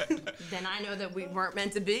 Then I know that we weren't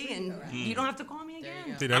meant to be, and you don't have to call me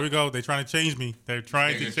again. See, there we go. They're trying to change me. They're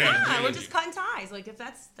trying to change me. Yeah, we're just cutting ties. Like if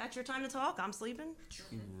that's your time to talk, I'm sleeping.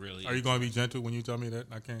 Really? Are you going to be gentle when you tell me that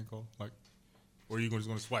I can't call? Like, or are you just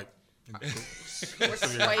going to swipe? I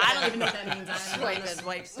don't even know what that means. I don't know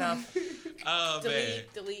swipe stuff. Oh, man.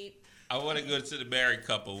 Delete. I want to go to the married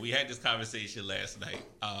couple. We had this conversation last night.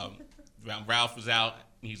 Ralph was out.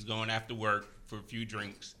 He's going after work for a few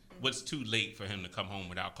drinks. What's too late for him to come home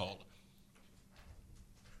without calling?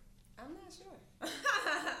 I'm not sure.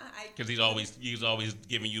 Because he's always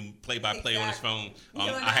giving you play-by-play on his phone. You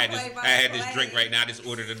know, I had this drink right now. I just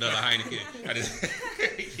ordered another Heineken.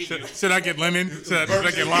 Should I get lemon? Should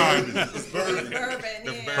I get lime?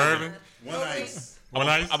 Bourbon. One ice. One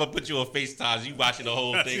ice? I'm going to put you on FaceTime. You watching the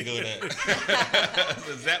whole thing go there.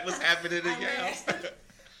 Is that what's happening in your house? I'm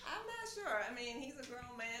not sure. I mean, he's a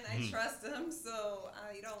grown man. I trust him, so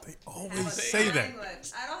I don't. They always say that.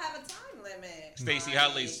 I don't have a time limit. Stacey,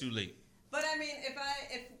 how late's too late? But I mean, if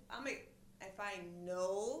I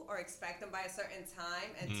know or expect them by a certain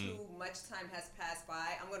time and too much time has passed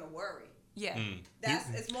by, I'm gonna worry. Yeah,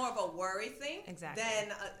 it's more of a worry thing. Exactly.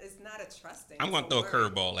 Than it's not a trust thing. I'm gonna throw a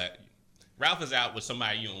curveball at you. Ralph is out with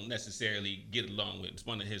somebody you don't necessarily get along with. It's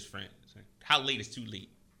one of his friends. How late is too late?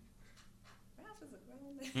 Ralph is a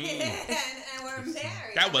grown man, and we're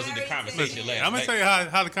married. That wasn't the conversation last night. I'm gonna tell you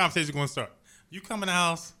how the conversation is gonna start. You come in the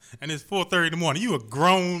house and it's 4:30 in the morning. You a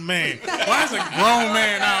grown man. Why is a grown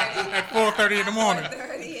man out at 4:30 in the morning?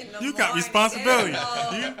 You got responsibility.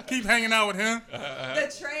 You keep hanging out with him. The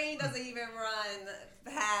train doesn't even run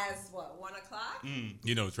past 1 o'clock.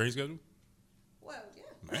 You know the train schedule? Well,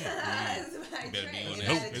 yeah. It's my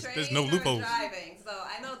train. There's no loopholes. Driving, so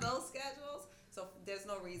I know those schedules. So there's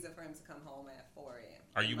no reason for him to come home at 4 a.m.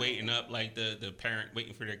 Are you waiting up like the parent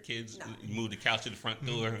waiting for their kids? No. You move the couch to the front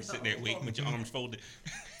door and sit there waiting with your arms folded.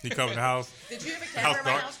 He covered the house. Did you have a camera in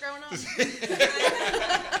my house growing up?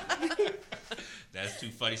 That's too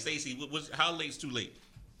funny. Stacey, how late's too late?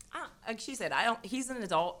 Like she said, he's an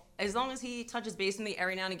adult. As long as he touches base with me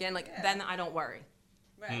every now and again, then I don't worry.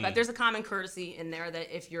 Right. But there's a common courtesy in there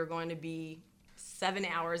that if you're going to be 7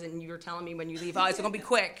 hours and you're telling me when you leave, it's going to be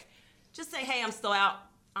quick, just say, hey, I'm still out.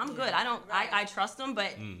 I'm good. I trust him,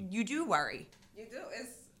 but you do worry. You do.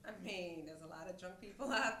 There's a lot of drunk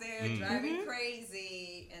people out there driving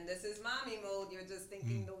crazy, and this is mommy mode. You're just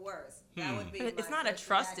thinking the worst. That would be. It's not a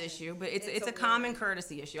trust issue, but it's a common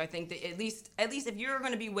courtesy issue. I think that at least if you're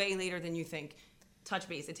going to be way later than you think, touch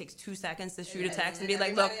base. It takes 2 seconds to shoot a text and be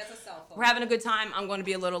like, look, we're having a good time. I'm going to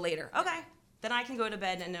be a little later. Okay. Then I can go to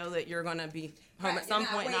bed and know that you're going to be home at some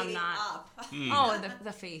point and I'm not. Oh,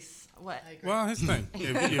 the face. What? Well, here's the thing.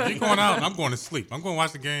 If you're going out, I'm going to sleep. I'm going to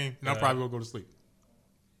watch the game and I'm probably going to go to sleep.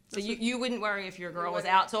 So you wouldn't worry if your girl was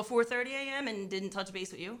out till 4:30 a.m. and didn't touch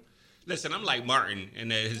base with you? Listen, I'm like Martin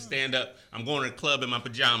and his stand-up. I'm going to the club in my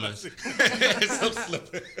pajamas. Some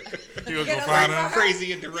slipper. You gonna go find her?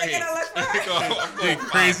 Crazy and deranged.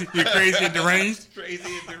 You're crazy and deranged? Crazy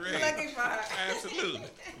and deranged. Looking for her. Absolutely.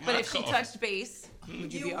 But if she touched base,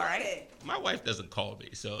 would you be all right? My wife doesn't call me,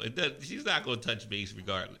 so she's not going to touch base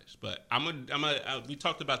regardless. But we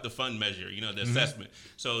talked about the fun measure, the assessment.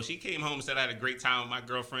 So she came home and said I had a great time with my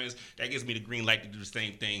girlfriends. That gives me the green light to do the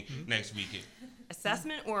same thing next weekend.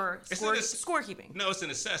 Assessment or scorekeeping? No, it's an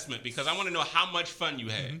assessment because I want to know how much fun you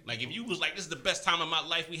had. Like if you was like, this is the best time of my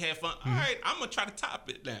life, we had fun. All right, I'm gonna try to top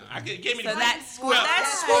it now. You gave me the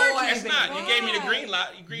scorekeeping. It's not. You gave me the green light.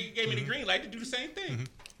 You gave me the green light to do the same thing.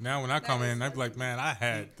 Now when I come in, I'd be like, man, I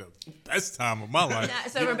had the best time of my life.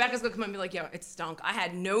 So Rebecca's gonna come in and be like, yo, it stunk. I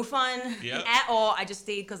had no fun at all. I just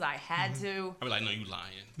stayed because I had to. I'll be like, no, you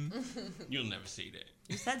lying. You'll never see that.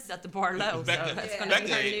 You said set the bar low. Becca, so that's gonna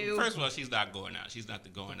be her new. First of all, she's not going out. She's not the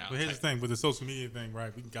going out. But here's the thing with the social media thing,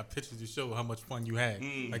 right? We got pictures to show how much fun you had.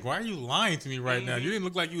 Like, why are you lying to me right now? You didn't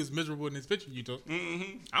look like you was miserable in this picture you took.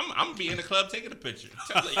 I'm gonna be in the club taking a picture.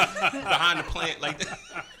 Behind the plant like that.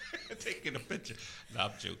 Taking a picture. No,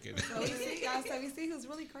 I'm joking. So we see who's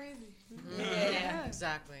really crazy. Yeah,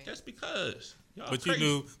 exactly. Just because. But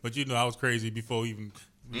you knew I was crazy before even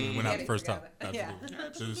went out the first time. Absolutely.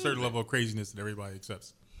 So there's a certain level of craziness that everybody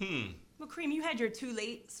accepts. Well, Kareem, you had your too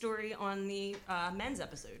late story on the men's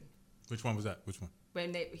episode. Which one was that? Which one?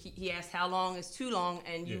 When he asked how long is too long,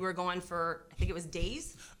 and you were going for, I think it was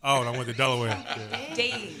days. Oh, and I went to Delaware.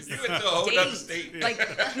 Days. You went to a whole other state. Like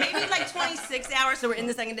maybe like 26 hours. So we're in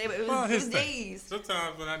the second day, but it was days.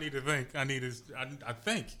 Sometimes when I need to think, I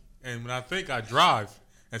think, and when I think, I drive,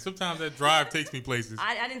 and sometimes that drive takes me places.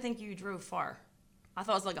 I didn't think you drove far. I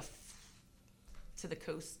thought it was like to the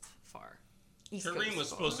coast far. Kareem was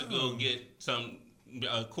supposed to go get some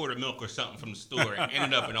quart of milk or something from the store and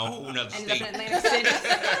ended up in a whole nother state. Ended up in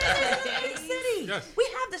Atlantic City. Yes. We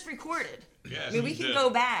have this recorded. Yes, I mean, we you can do. go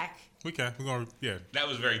back. We can. We're going to, yeah. That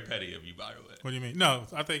was very petty of you, by the way. What do you mean? No,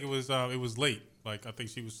 I think it was late. Like, I think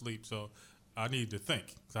she was asleep, so I needed to think.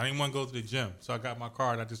 So I didn't want to go to the gym. So I got my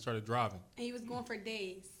car and I just started driving. And you was going for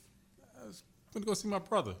days. I was going to go see my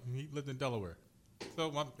brother. He lived in Delaware. So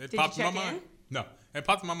it Did popped you in my check mind. No. It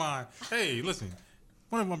popped in my mind. Hey, listen,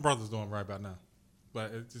 what are my brothers doing right about now?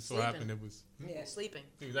 But it just so happened it was... Yeah, sleeping.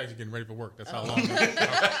 He was actually getting ready for work. That's how long.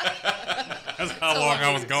 That's how long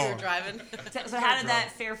I was You gone. were driving. So how did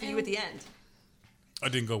that fare for you at the end?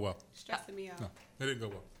 It didn't go well. Stressing me out. No, it didn't go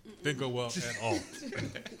well. Didn't go well at all.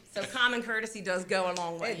 So common courtesy does go a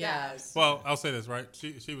long way. It does. Well, I'll say this, right?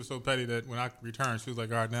 She was so petty that when I returned, she was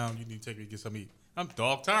like, all right, now you need to take her to get something to eat. I'm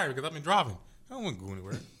dog tired because I've been driving. I don't want to go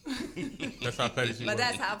anywhere. That's how petty she was. But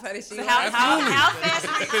that's how petty she So was. how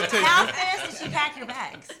fast did she pack your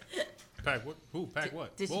bags? Pack what? Who? Pack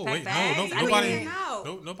what? Did she Whoa, pack wait, bags? no, I nobody. mean,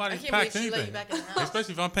 Nobody I can't packed believe she let anything. you back in the house.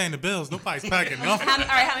 Especially if I'm paying the bills. Nobody's packing nothing. All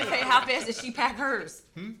right, how fast did she pack hers?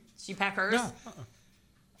 She pack hers? No.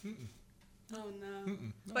 Oh no.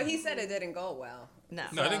 But he said it didn't go well. No.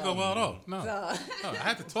 No, it didn't go well at all. No. So- No, I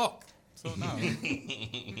had to talk. So no.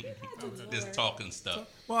 Just talking stuff.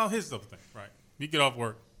 Well, here's the thing, right? You get off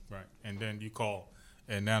work, right, and then you call,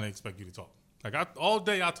 and now they expect you to talk. Like all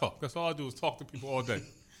day I talk. That's all I do is talk to people all day.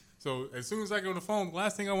 So as soon as I get on the phone, the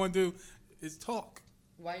last thing I want to do is talk.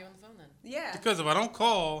 Why are you on the phone then? Yeah. Because if I don't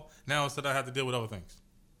call, now instead I have to deal with other things.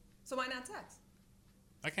 So why not text?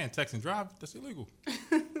 I can't text and drive. That's illegal.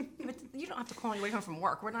 But you don't have to call on your way home from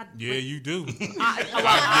work. We're not. Yeah, you do. You do.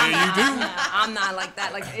 I'm not like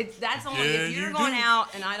that. Like that's only Yeah, if you're you going do.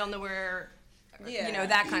 out and I don't know where. Yeah. You know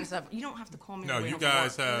that kind of stuff. You don't have to call me. No, on the way you home from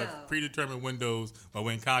guys work. have predetermined windows of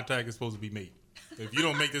when contact is supposed to be made. If you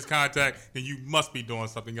don't make this contact, then you must be doing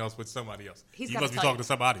something else with somebody else. He's You gotta must be tell talking you. to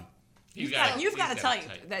somebody. You've got to tell you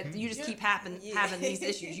that you just keep having these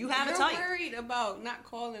issues. You have to tell you. You're worried about not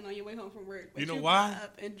calling on your way home from work. But You know got why?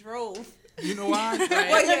 Up and drove. You know why? Well,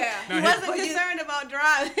 yeah. Now, You here- wasn't concerned about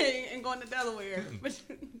driving and going to Delaware. But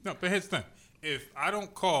No, but here's the thing. If I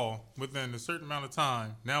don't call within a certain amount of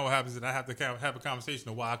time, now what happens is I have to have a conversation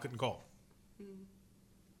of why I couldn't call.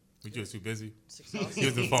 We just too busy.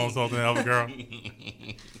 Use the phone talking to the other girl.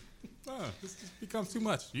 This just becomes too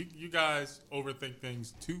much. You guys overthink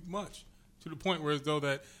things too much to the point where as though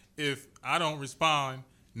that if I don't respond,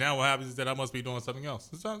 now what happens is that I must be doing something else.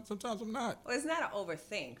 Sometimes I'm not. Well, it's not an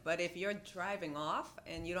overthink, but if you're driving off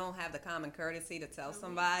and you don't have the common courtesy to tell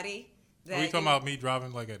somebody that Are we talking about me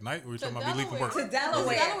driving like at night, or are we talking about me leaving work? to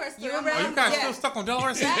Delaware. You're Oh, you guys still stuck on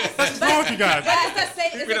Delaware? Yes. What's wrong with you guys? But it's the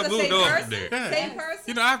same, is We it done the moved same on from person? there. Yeah. Same person?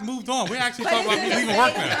 You know, I've moved on. We're actually But talking is about it me the leaving same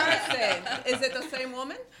work now. person? Is it the same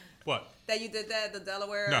woman What? that you did that, the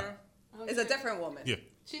Delaware? No. It's a different woman. Yeah.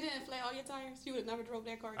 she didn't flat all your tires. You would have never drove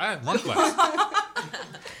that car. I had run flats.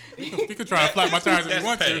 You can try to flat my tires if you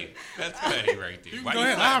want petty. to. That's petty right there. You Why can go you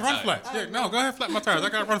ahead. flat I have run tires? flats. Yeah, no, go ahead, flat my tires. I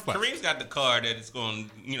got run flats. Kareem's got the car that it's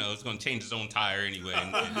going, it's going to change its own tire anyway.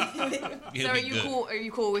 And he'll So are be you good. cool? Are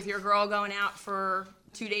you cool with your girl going out for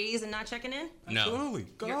 2 days and not checking in? No. Absolutely.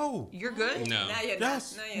 Go. You're good. No. Now you're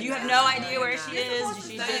Yes. not. No, you're You have not. no idea where you're she not. is.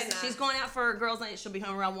 No, you're not. She's going out for a girls' night. She'll be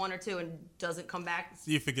home around 1 or 2 and doesn't come back.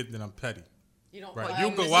 You forget that I'm petty. You don't. Right. well,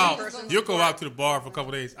 You'll you go miss out. the person's You'll go work. out to the bar for a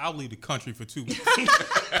couple of days. I'll leave the country for 2 weeks.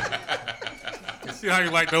 See how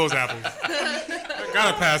you like those apples. I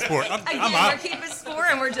got a passport. I'm Again, out. we're keeping score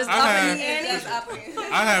and we're just I upping the have- ante.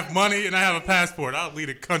 I have money and I have a passport. I'll leave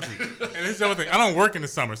the country. And this is the other thing. I don't work in the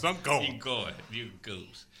summer, so I'm You going. going. You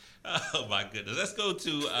goose. Oh, my goodness. Let's go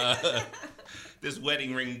to this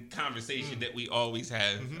wedding ring conversation that we always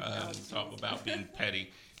have. Talk about being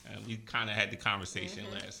petty. We kind of had the conversation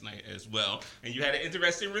last night as well. And you had an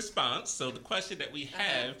interesting response. So the question that we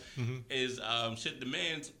have is, should the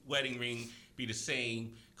man's wedding ring be the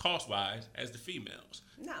same cost-wise as the female's?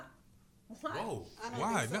 No. Why? Whoa.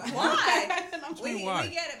 Why? No. Why? me why. We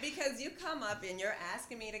get it because you come up and you're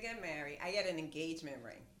asking me to get married. I get an engagement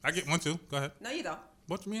ring. I get one too. Go ahead. No, you don't.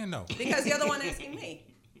 What you mean no? Because you're the one asking me.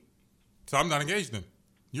 So I'm not engaged then.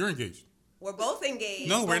 You're engaged. We're both engaged.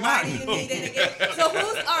 No, so we're why not. do you need an engagement? So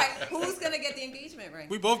who's gonna get the engagement ring?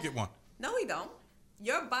 We both get one. No, we don't.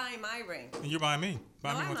 You're buying my ring. And you're buying me.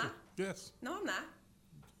 Buy No, me I'm one not. too. Yes. No, I'm not.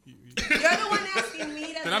 You're the one asking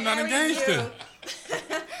me to Then I'm not marry engaged you. then.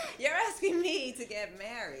 You're asking me to get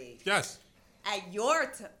married Yes. at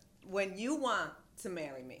your when you want to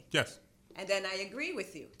marry me, Yes. and then I agree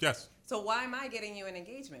with you. Yes. So why am I getting you an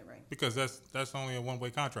engagement ring? Because that's only a one-way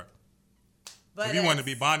contract. But if you want to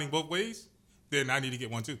it's- be bonding both ways, then I need to get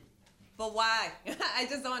one too. But why? I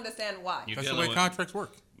just don't understand why. You're That's the dealing way with contracts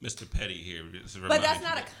work. Mr. Petty here. But that's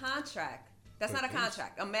not a contract. That's not a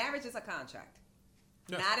contract. A marriage is a contract.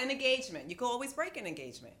 not an engagement. You can always break an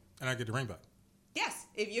engagement. And I get the ring back. Yes,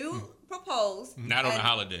 if you propose. Not on a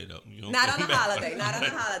holiday, though. Not on a holiday. Not on a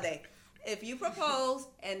holiday. If you propose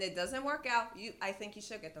and it doesn't work out, I think you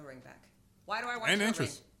should get the ring back. Why do I want and your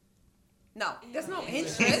interest? ring? No, there's no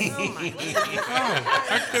interest. Oh my God.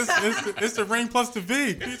 It's the ring plus the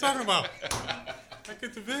V. What are you talking about? I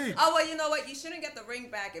get the V. Oh, well, you know what? You shouldn't get the ring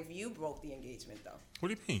back if you broke the engagement, though. What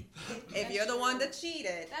do you mean? If you're the one that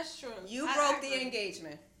cheated, that's true. You broke the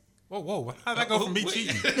engagement. Whoa. How'd that go from me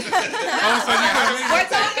cheating? We're talking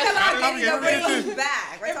about getting the ring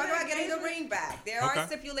back. We're talking about getting the ring back. There are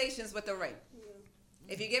stipulations with the ring.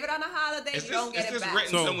 If you give it on a holiday, you don't get it back.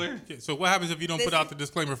 So what happens if you don't put out the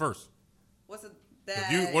disclaimer first? What's it?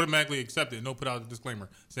 If you automatically accept it and don't put out the disclaimer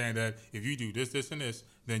saying that if you do this, this, and this,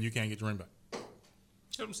 then you can't get your ring back.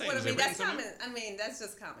 What I'm saying. That's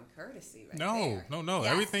just common courtesy, right? No. Yes,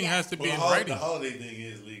 everything has to be in The writing. holiday thing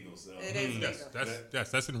is legal, so it is legal.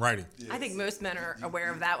 That's in writing. I think most men are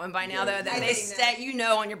aware of that one by now, though. That they set,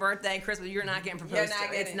 on your birthday, Christmas, you're not getting proposed to.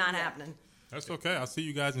 It's not happening. That's okay. I'll see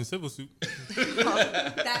you guys in civil suit.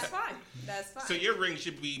 That's fine. So your ring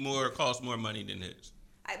should cost more money than his.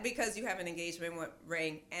 Because you have an engagement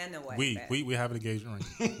ring and a wedding. We have an engagement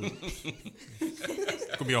ring.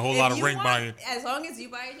 It's gonna be a whole lot of ring buying. As long as you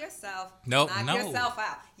buy it yourself, knock yourself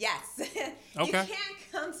out. Yes. Okay. You can't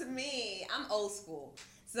come to me. I'm old school,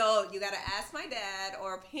 so you gotta ask my dad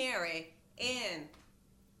or a parent, and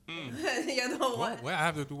you're the one. Well, I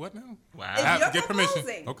have to do what now? Wow. If I have you're to get permission.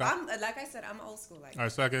 proposing, Okay. Like I said, I'm old school. All right,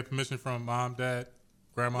 so I get permission from mom, dad,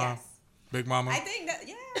 grandma, Big Mama. I think that's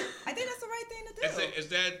the right thing to do. Is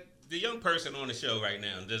that the young person on the show right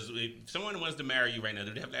now? If someone wants to marry you right now,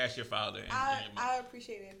 do they have to ask your father? I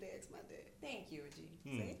appreciate it if they ask my dad. Thank you, Reggie.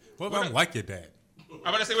 What if I don't like your dad? I'm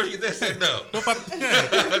about to say, what if your dad said no? My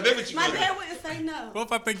dad wouldn't say no. What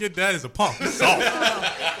if I think your dad is a punk? Soft.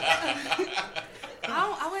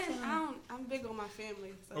 I'm big on my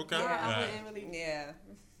family. So Okay. I wouldn't really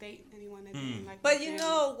date anyone that didn't like my But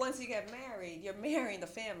family. once you get married, you're marrying the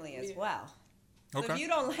family as well. So Okay. if you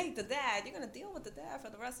don't like the dad, you're gonna deal with the dad for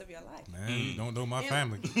the rest of your life. Man, you don't know my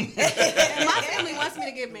family. And my family wants me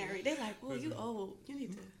to get married. They're like, "Oh, you old. You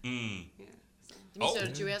need to." Yeah. So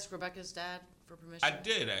did you ask Rebecca's dad for permission? I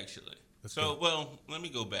did actually. Let me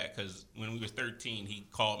go back because when we were 13, he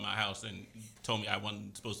called my house and told me I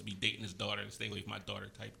wasn't supposed to be dating his daughter and stay away from my daughter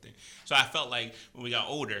type thing. So I felt like when we got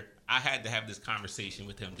older, I had to have this conversation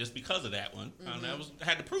with him just because of that one. And I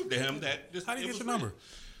had to prove to him that this. How do you get your number?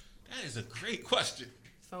 That is a great question.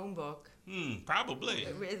 Phone book. Probably.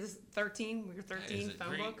 Is 13? We were 13.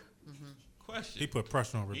 Phone book. Question. He put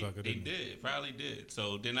pressure on Rebecca. He did, probably did.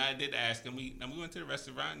 So then I did ask him. We went to the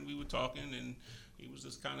restaurant and we were talking, and he was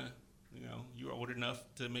just kind of, you were old enough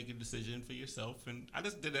to make a decision for yourself, and I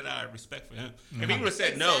just did it out of respect for him. If he would have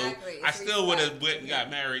said no, I still would have went and got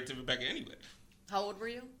married to Rebecca anyway. How old were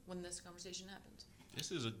you when this conversation happened?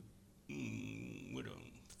 This is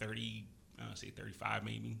 30, I'd say 35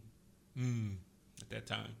 maybe. At that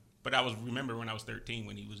time. But I remember when I was 13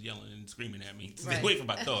 when he was yelling and screaming at me to stay away from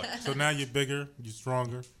my daughter. So now you're bigger, you're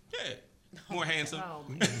stronger. Yeah. More handsome.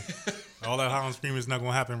 All that hollering screaming is not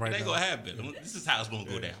going to happen right now. It ain't going to happen. This is how it's going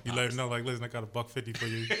to go down. You let him know, like, listen, I got $150 for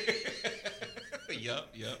you.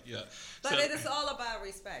 Yup. But it is all about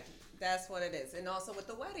respect. That's what it is. And also with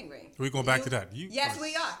the wedding ring. We're going back to that. Yes,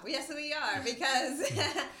 we are. Because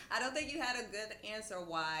I don't think you had a good answer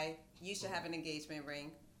why you should have an engagement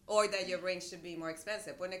ring. Or that your ring should be more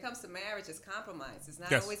expensive. When it comes to marriage, it's compromise. It's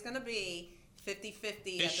not always going to be 50-50 at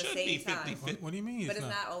the same time. What do you mean? But it's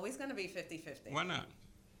not always going to be 50-50. Why not?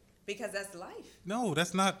 Because that's life. No,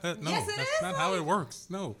 that's not. No, yes, it that's is not life. how it works.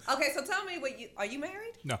 No. Okay, so tell me, are you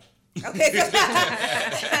married? No. Okay.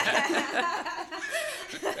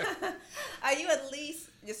 Are you at least?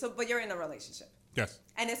 But you're in a relationship. Yes.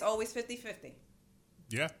 And it's always 50-50.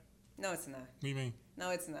 Yeah. No, it's not. What do you mean? No,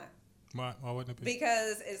 it's not. Why wouldn't it be?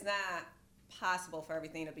 Because it's not possible for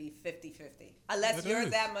everything to be 50-50. Unless you're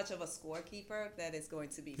that much of a scorekeeper that it's going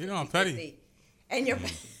to be 50-50. I'm petty. And you're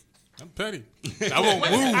I'm petty. I won't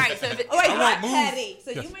move. All right, so if I won't you're move. petty.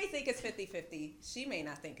 So Yes. you may think it's 50-50. She may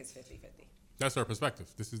not think it's 50-50. That's her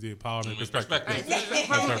perspective. This is the empowerment perspective.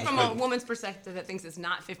 From a woman's perspective that thinks it's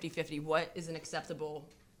not 50-50, what is an acceptable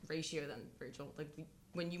ratio then, Rachel? Like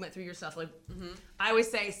when you went through your stuff, like I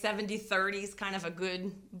always say 70-30 is kind of a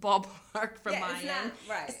good ballpark from my end.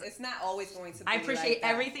 Right. It's not always going to be I appreciate like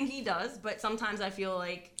that. everything he does, but sometimes I feel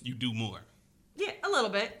like you do more. Yeah, a little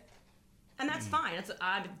bit. And that's fine.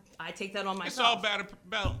 I take that on myself. It's all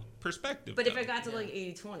about perspective. But if it got to like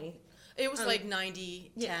 80-20. It was like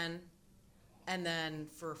 90-10. And then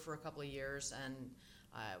for a couple of years. And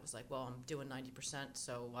I was like, well, I'm doing 90%,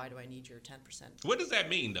 so why do I need your 10%? What does that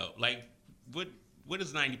mean, though? Like, what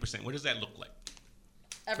is 90%? What does that look like?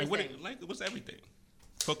 Everything. What's everything?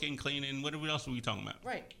 Cooking, cleaning. What else are we talking about?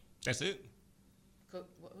 Right. That's it. What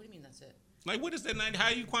do you mean that's it? Like, what is that 90? How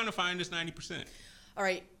are you quantifying this 90%? All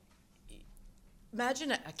right.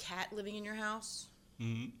 Imagine a cat living in your house.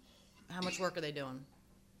 Mm-hmm. How much work are they doing?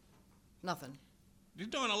 Nothing. You're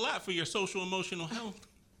doing a lot for your social emotional health.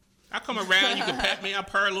 I come around, you can pet me, I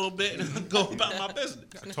purr a little bit, and go about my business.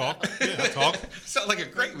 I talk. Sounds like a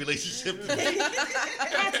great relationship to me.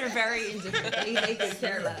 Cats are very indifferent. They take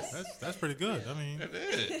care of us. That's pretty good. I mean,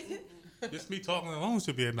 just me talking alone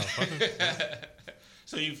should be enough.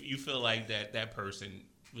 So you feel like that person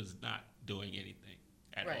was not doing anything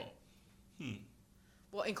at all?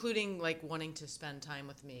 Well, including like wanting to spend time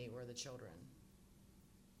with me or the children.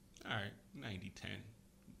 All right, 90-10.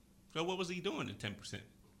 So what was he doing at 10%?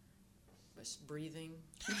 Just breathing.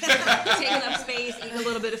 Taking up space, eating a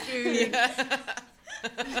little bit of food.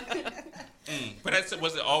 But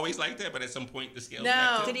was it always like that? But at some point the scale.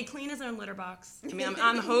 No. Did he clean his own litter box? I mean,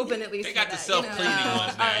 I'm hoping at least. They got the self-cleaning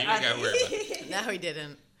ones now. You ain't got to worry about it. No, he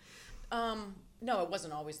didn't. No, it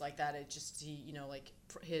wasn't always like that. It just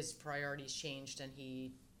his priorities changed, and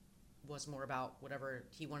he was more about whatever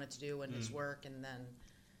he wanted to do and his work, and then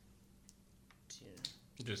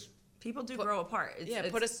just people do grow apart.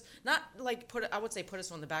 Put us not like I would say put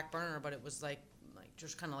us on the back burner, but it was like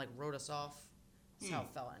just kind of like wrote us off. That's how it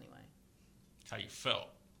felt anyway. That's how you felt.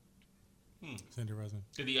 It's interesting.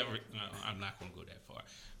 Did he ever? No, I'm not going to go that far,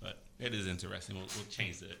 but it is interesting. We'll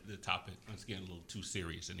change the topic. It's getting a little too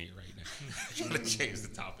serious in here right now. Trying to change the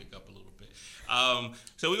topic up a little bit.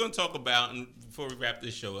 So we're going to talk about, and before we wrap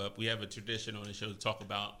this show up, we have a tradition on the show to talk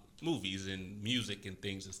about movies and music and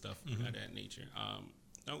things and stuff of that nature.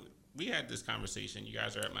 We had this conversation. You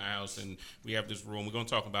guys are at my house, and we have this room. We're going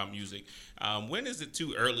to talk about music. When is it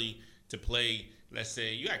too early to play? Let's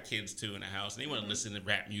say you got kids too in the house, and they want to listen to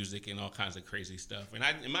rap music and all kinds of crazy stuff. And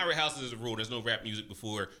in my house, there's a rule: there's no rap music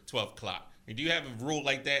before 12 o'clock. And do you have a rule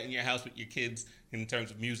like that in your house with your kids in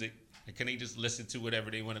terms of music? And can they just listen to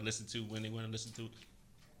whatever they want to listen to when they want to listen to it?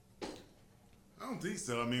 I don't think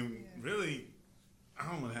so. I mean, really,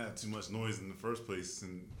 I don't want to have too much noise in the first place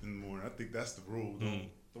in the morning. I think that's the rule.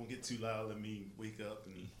 Don't get too loud. Let me wake up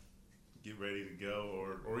and get ready to go,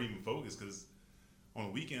 or even focus. Because on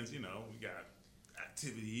the weekends, we got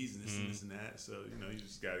activities and this and that. So you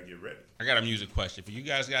just got to get ready. I got a music question for you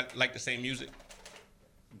guys. Got like the same music?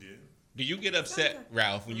 Yeah. Do you get upset,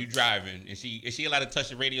 Ralph, when you driving? Is she allowed to touch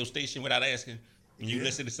the radio station without asking? When you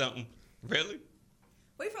listen to something? Really?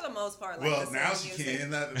 We, for the most part, like the now she music.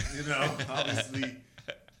 Can. Obviously.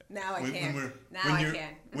 Now I can.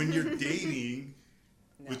 When you're dating,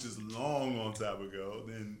 which is long time ago,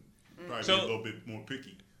 then probably be a little bit more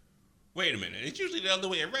picky. Wait a minute. It's usually the other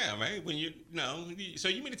way around, right? When so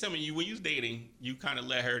you mean to tell me when you was dating, you kind of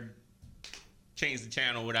let her change the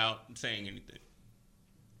channel without saying anything?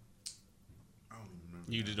 I don't even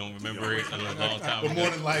remember. You just don't remember it a long time ago? But more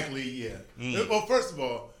than likely, yeah. Well, first of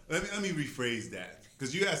all, let me rephrase that.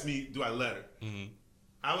 Because you asked me, do I let her?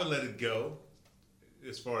 I would let it go.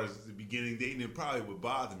 As far as the beginning dating, it probably would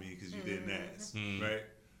bother me because you didn't ask, right?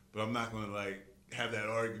 But I'm not going to have that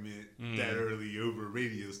argument that early over a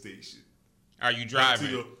radio station. Are you driving?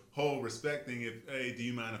 To the whole respecting hey, do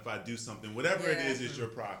you mind if I do something? Whatever it is, it's your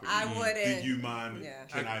property. I wouldn't. Do you mind? Yeah.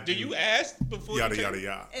 Can I do you ask before? Yada yada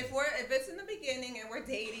yada. If it's in the beginning and we're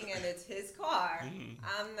dating and it's his car,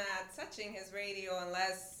 I'm not touching his radio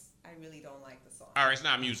unless I really don't like the song. All right, it's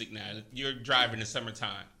not music now. You're driving in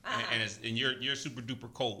summertime, and you're super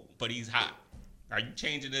duper cold, but he's hot. Are you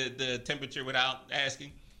changing the temperature without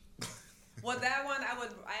asking? Well, that one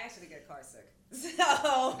I actually get car sick. So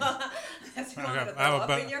that's you want to throw up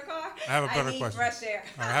in your car. I have a better need question. Fresh air.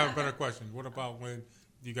 I have a better question. What about when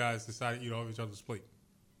you guys decide to eat off each other's plate?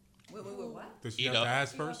 Wait, what? Does she have to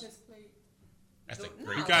ask first? That's a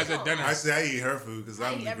great. You guys at dinner. I say I eat her food because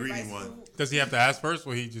I'm the greedy one. Does he have to ask first,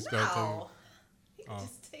 or he just go to?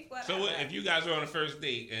 Just take what. So if you guys are on a first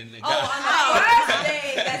date and the guy, on the first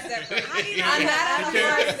date, that's different. I'm not on the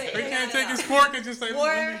first date. We can't take his fork and just say.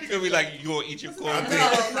 It'll be like you gonna eat your corn.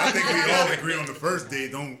 I think we all agree on the first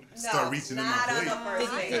date. Don't start reaching in my plate. Not on the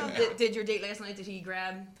first date. Did your date last night? Did he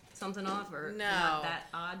grab something off or not that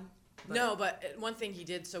odd? No, but one thing he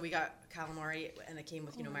did. So we got calamari, and it came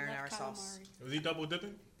with marinara sauce. Was he double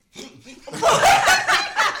dipping?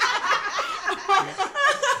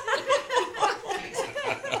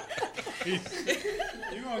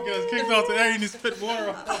 You gonna guys kicked off the air and you spit water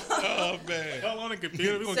off. Oh, man. Hell on the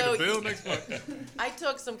computer. We're going to get a bill next month. I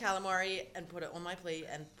took some calamari and put it on my plate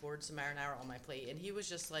and poured some marinara on my plate. And he was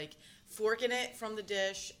just like forking it from the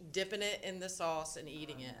dish, dipping it in the sauce, and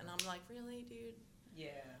eating it. And I'm like, really, dude? Yeah.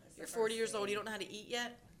 You're 40 years old. You don't know how to eat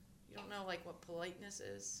yet? You don't know, like, what politeness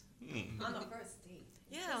is? On the first date.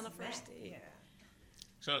 Yeah, on the first date. Yeah.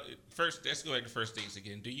 So first, let's go back to first dates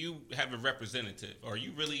again. Do you have a representative? Are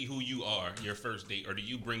you really who you are, your first date, or do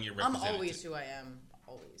you bring your representative? I'm always who I am.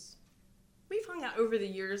 Always. We've hung out over the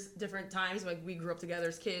years, different times. Like we grew up together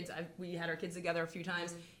as kids. We had our kids together a few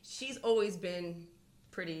times. She's always been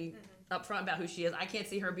pretty upfront about who she is. I can't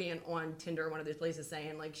see her being on Tinder or one of those places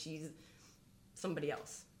saying like she's somebody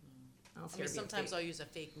else. I mean, sometimes I'll use a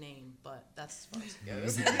fake name, but that's as far as it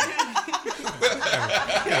goes.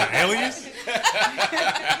 Alias?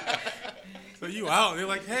 So you out? They're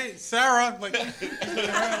like, hey, Sarah. Like, you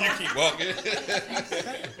keep walking.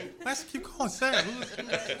 Let's keep calling Sarah.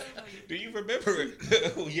 Do you remember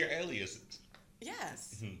who your alias is?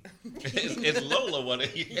 Yes. It's Lola one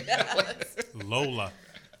of you. Yes. Lola.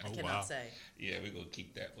 I cannot say. Yeah, we're going to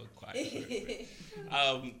keep that one quiet.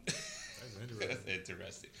 That's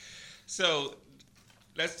interesting. So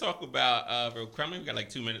let's talk about real quick. We got like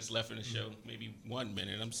 2 minutes left in the show, maybe 1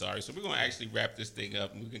 minute. I'm sorry. So we're going to actually wrap this thing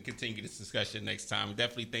up, and we can continue this discussion next time. We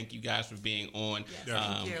definitely thank you guys for being on.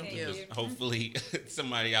 Thank you. Hopefully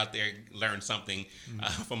somebody out there learned something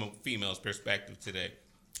from a female's perspective today.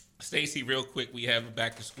 Stacey, real quick, we have a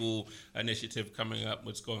back to school initiative coming up.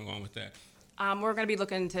 What's going on with that? We're going to be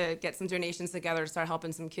looking to get some donations together to start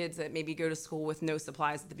helping some kids that maybe go to school with no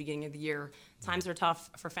supplies at the beginning of the year. Times are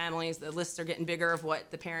tough for families. The lists are getting bigger of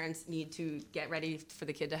what the parents need to get ready for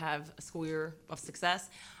the kid to have a school year of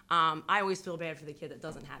success. I always feel bad for the kid that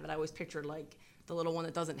doesn't have it. I always picture like the little one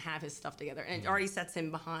that doesn't have his stuff together, and it already sets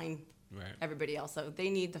him behind everybody else. So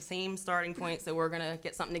they need the same starting point. So we're going to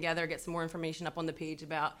get something together, get some more information up on the page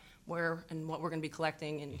about where and what we're going to be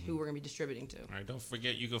collecting and who we're going to be distributing to. All right, don't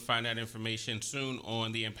forget you can find that information soon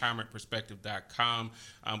on the empowermentperspective.com.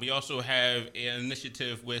 We also have an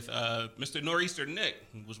initiative with Mr. Nor'easter Nick,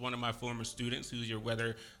 who was one of my former students, who's your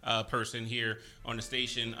weather person here on the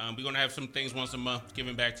station. We're going to have some things once a month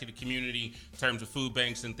giving back to the community in terms of food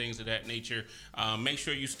banks and things of that nature. Make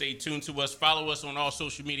sure you stay tuned to us. Follow us on all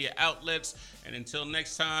social media outlets. And until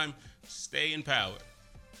next time, stay empowered.